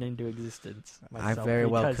this one into existence. I very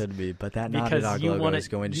well could be, but that Naughty Dog logo is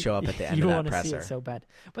going to show up at the end of that presser. See it so bad,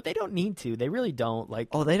 but they don't need to. They really don't.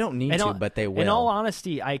 They don't need to, but they will. In all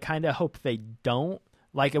honesty, I kind of hope they don't.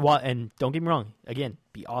 And don't get me wrong. Again,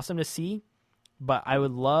 be awesome to see, but I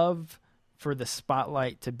would love for the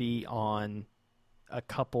spotlight to be on a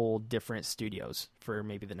couple different studios for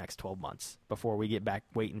maybe the next 12 months before we get back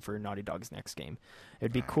waiting for Naughty Dog's next game.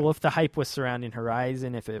 It'd be cool if the hype was surrounding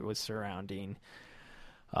Horizon, if it was surrounding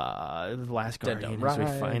The Last Guardian. Dead Don't Ride,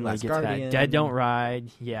 we finally Last get Guardian. to that. Dead Don't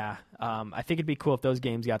Ride, yeah. I think it'd be cool if those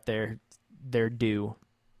games got their due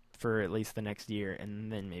for at least the next year,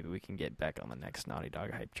 and then maybe we can get back on the next Naughty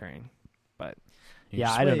Dog hype train. But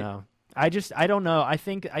I don't know. I don't know. I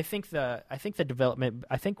think the development.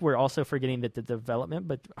 I think we're also forgetting that the development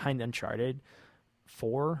behind Uncharted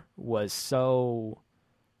 4 was so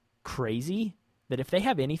crazy that if they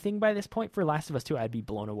have anything by this point for Last of Us 2, I'd be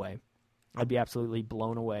blown away. I'd be absolutely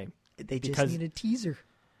blown away. They just need a teaser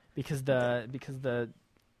because the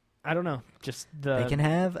I don't know. Just the they can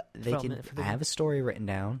have a story written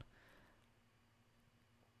down.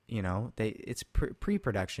 You know, it's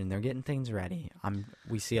pre-production. They're getting things ready.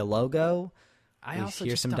 We see a logo. I we also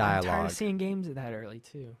hear just some I'm dialogue. tired of seeing games that early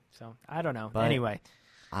too. So I don't know. But anyway,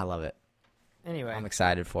 I love it. Anyway, I'm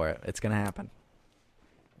excited for it. It's gonna happen.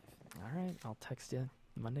 All right, I'll text you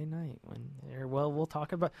Monday night we'll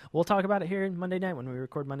talk about it here Monday night when we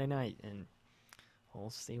record Monday night, and we'll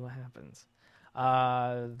see what happens.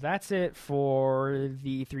 That's it for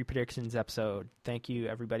the 3 predictions episode. Thank you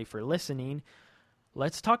everybody for listening.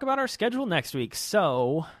 Let's talk about our schedule next week.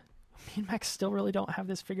 So, me and Max still really don't have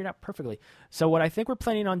this figured out perfectly. So what I think we're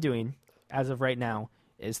planning on doing, as of right now,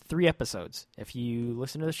 is 3 episodes. If you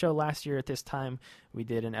listened to the show last year at this time, we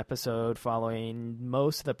did an episode following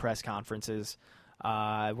most of the press conferences.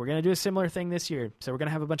 We're going to do a similar thing this year. So we're going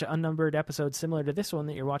to have a bunch of unnumbered episodes similar to this one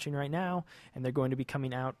that you're watching right now, and they're going to be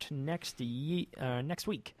coming out next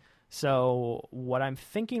week. So what I'm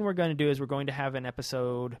thinking we're going to do is we're going to have an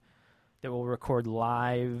episode that we'll record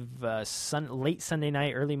live late Sunday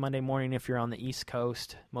night, early Monday morning if you're on the East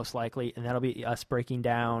Coast, most likely. And that'll be us breaking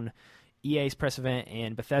down EA's press event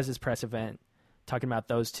and Bethesda's press event, talking about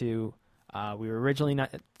those two. We were originally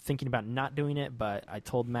not thinking about not doing it, but I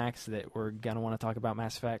told Max that we're going to want to talk about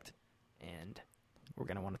Mass Effect, and we're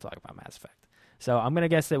going to want to talk about Mass Effect. So I'm going to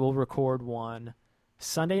guess that we'll record one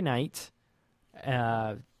Sunday night.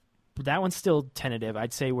 That one's still tentative.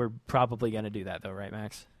 I'd say we're probably going to do that, though, right,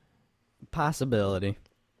 Max? Possibility.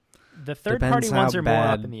 The third-party ones are more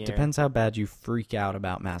up in the air. Depends how bad you freak out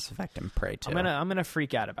about Mass Effect and Prey 2. I'm gonna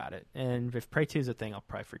freak out about it, and if Prey 2 is a thing, I'll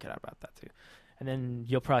probably freak out about that too. And then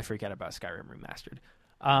you'll probably freak out about Skyrim Remastered.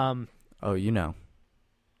 Oh, you know.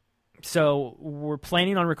 So we're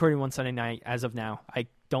planning on recording one Sunday night as of now. I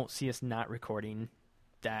don't see us not recording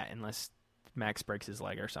that unless Max breaks his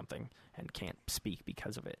leg or something and can't speak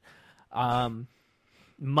because of it.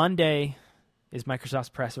 Monday is Microsoft's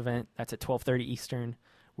press event. That's at 12:30 Eastern.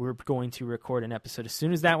 We're going to record an episode as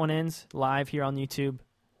soon as that one ends, live here on YouTube.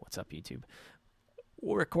 What's up, YouTube?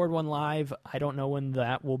 We'll record one live. I don't know when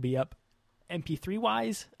that will be up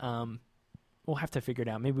MP3-wise. We'll have to figure it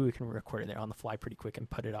out. Maybe we can record it there on the fly pretty quick and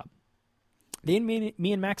put it up. Then me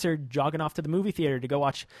and Max are jogging off to the movie theater to go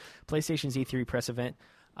watch PlayStation's E3 press event.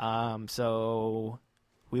 So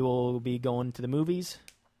we will be going to the movies,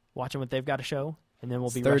 watching what they've got to show, and then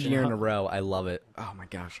we'll be third year in a row. I love it. Oh my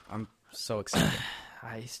gosh, I'm so excited.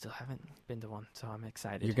 I still haven't been to one, so I'm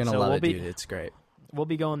excited. You're gonna love it, dude. It's great. We'll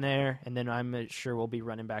be going there, and then I'm sure we'll be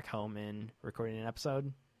running back home and recording an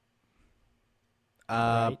episode.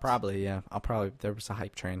 Right? Probably, yeah. There was a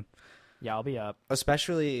hype train. Yeah, I'll be up.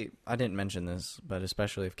 Especially, I didn't mention this, but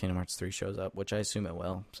especially if Kingdom Hearts 3 shows up, which I assume it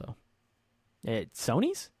will. So,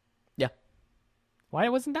 Sony's? Yeah. Why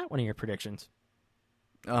wasn't that one of your predictions?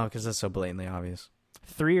 Oh, because that's so blatantly obvious.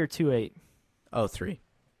 3 or 2.8? Oh, 3.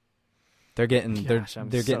 They're getting Gosh,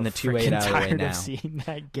 they're getting the 2.8 out of the way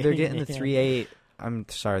now. They're getting the 3.8. I'm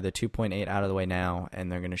sorry, the 2.8 out of the way now,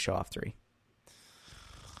 and they're going to show off 3.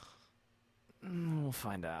 We'll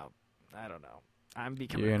find out. I don't know. I'm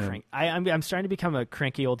becoming I'm starting to become a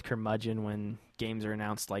cranky old curmudgeon when games are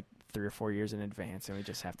announced like 3 or 4 years in advance, and we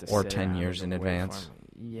just have to or sit 10 around years and in wait for advance.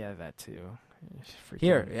 'em. Yeah, that too.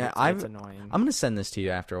 Here, it's annoying. I'm going to send this to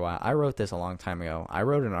you after a while. I wrote this a long time ago. I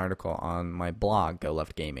wrote an article on my blog, Go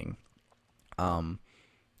Left Gaming,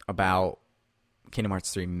 about Kingdom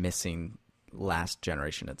Hearts 3 missing last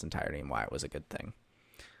generation in its entirety and why it was a good thing.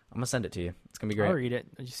 I'm going to send it to you. It's going to be great. I'll read it.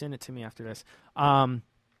 You send it to me after this.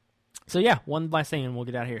 So yeah, one last thing and we'll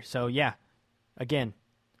get out of here. So yeah, again,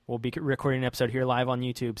 we'll be recording an episode here live on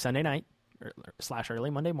YouTube Sunday night / early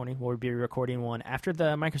Monday morning. We'll be recording one after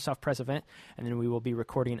the Microsoft Press event, and then we will be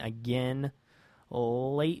recording again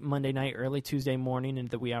late Monday night, early Tuesday morning, into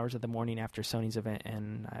the wee hours of the morning after Sony's event,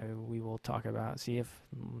 and we will talk about, see if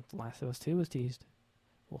Last of Us 2 was teased.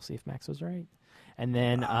 We'll see if Max was right. And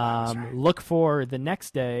then look for the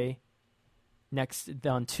next day.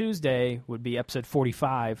 On Tuesday would be episode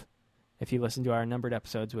 45. If you listen to our numbered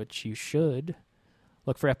episodes, which you should,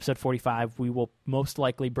 look for episode 45. We will most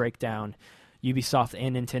likely break down Ubisoft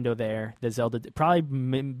and Nintendo there. The Zelda,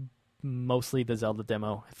 probably mostly the Zelda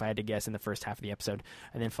demo, if I had to guess, in the first half of the episode.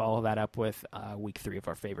 And then follow that up with week 3 of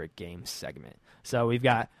our favorite games segment. So we've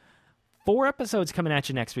got 4 episodes coming at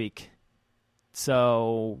you next week.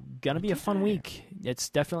 So, gonna be a fun week. It's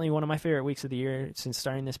definitely one of my favorite weeks of the year since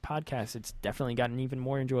starting this podcast. It's definitely gotten even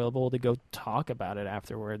more enjoyable to go talk about it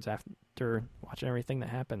afterwards, after watching everything that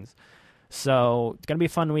happens. So, it's gonna be a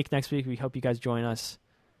fun week next week. We hope you guys join us.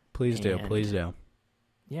 Please do.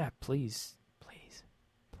 Yeah, please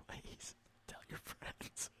tell your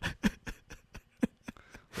friends.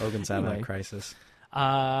 Logan's having a crisis.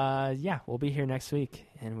 Yeah, we'll be here next week,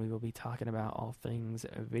 and we will be talking about all things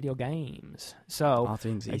video games. So, all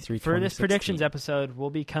things E3 for this predictions episode, we'll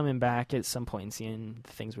be coming back at some point and seeing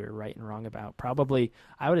the things we were right and wrong about. Probably,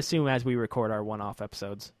 I would assume as we record our one-off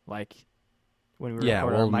episodes, like when we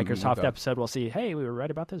record our Microsoft episode, we'll see, hey, we were right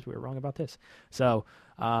about this, we were wrong about this. So,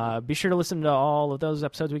 be sure to listen to all of those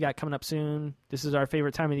episodes we got coming up soon. This is our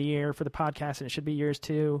favorite time of the year for the podcast, and it should be yours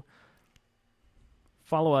too.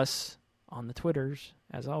 Follow us on the Twitters,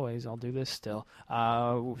 as always. I'll do this still.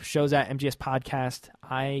 Shows at MGS Podcast.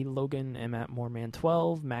 I, Logan, am at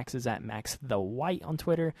Moreman12. Max is at Max the White on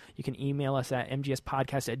Twitter. You can email us at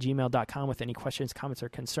mgspodcast@gmail.com with any questions, comments, or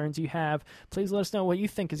concerns you have. Please let us know what you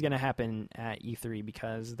think is going to happen at E3,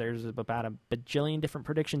 because there's about a bajillion different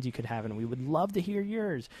predictions you could have, and we would love to hear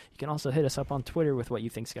yours. You can also hit us up on Twitter with what you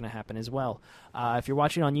think is going to happen as well. If you're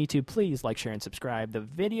watching on YouTube, please like, share, and subscribe the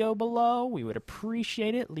video below. We would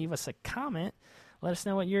appreciate it. Leave us a comment. Let us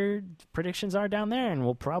know what your predictions are down there, and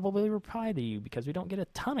we'll probably reply to you because we don't get a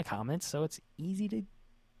ton of comments, so it's easy to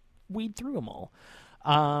weed through them all.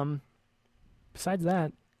 Besides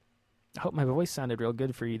that, I hope my voice sounded real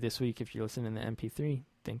good for you this week if you're listening to the MP3.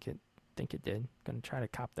 Think it did. Going to try to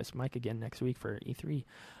cop this mic again next week for E3.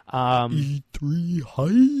 E3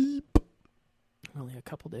 hype. Only a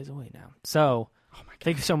couple days away now. So,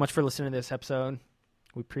 thank you so much for listening to this episode.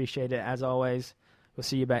 We appreciate it, as always. We'll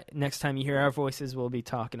see you back next time you hear our voices. We'll be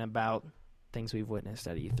talking about things we've witnessed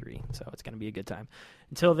at E3. So it's going to be a good time.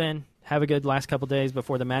 Until then, have a good last couple days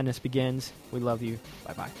before the madness begins. We love you.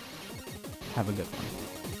 Bye-bye. Have a good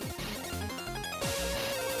one.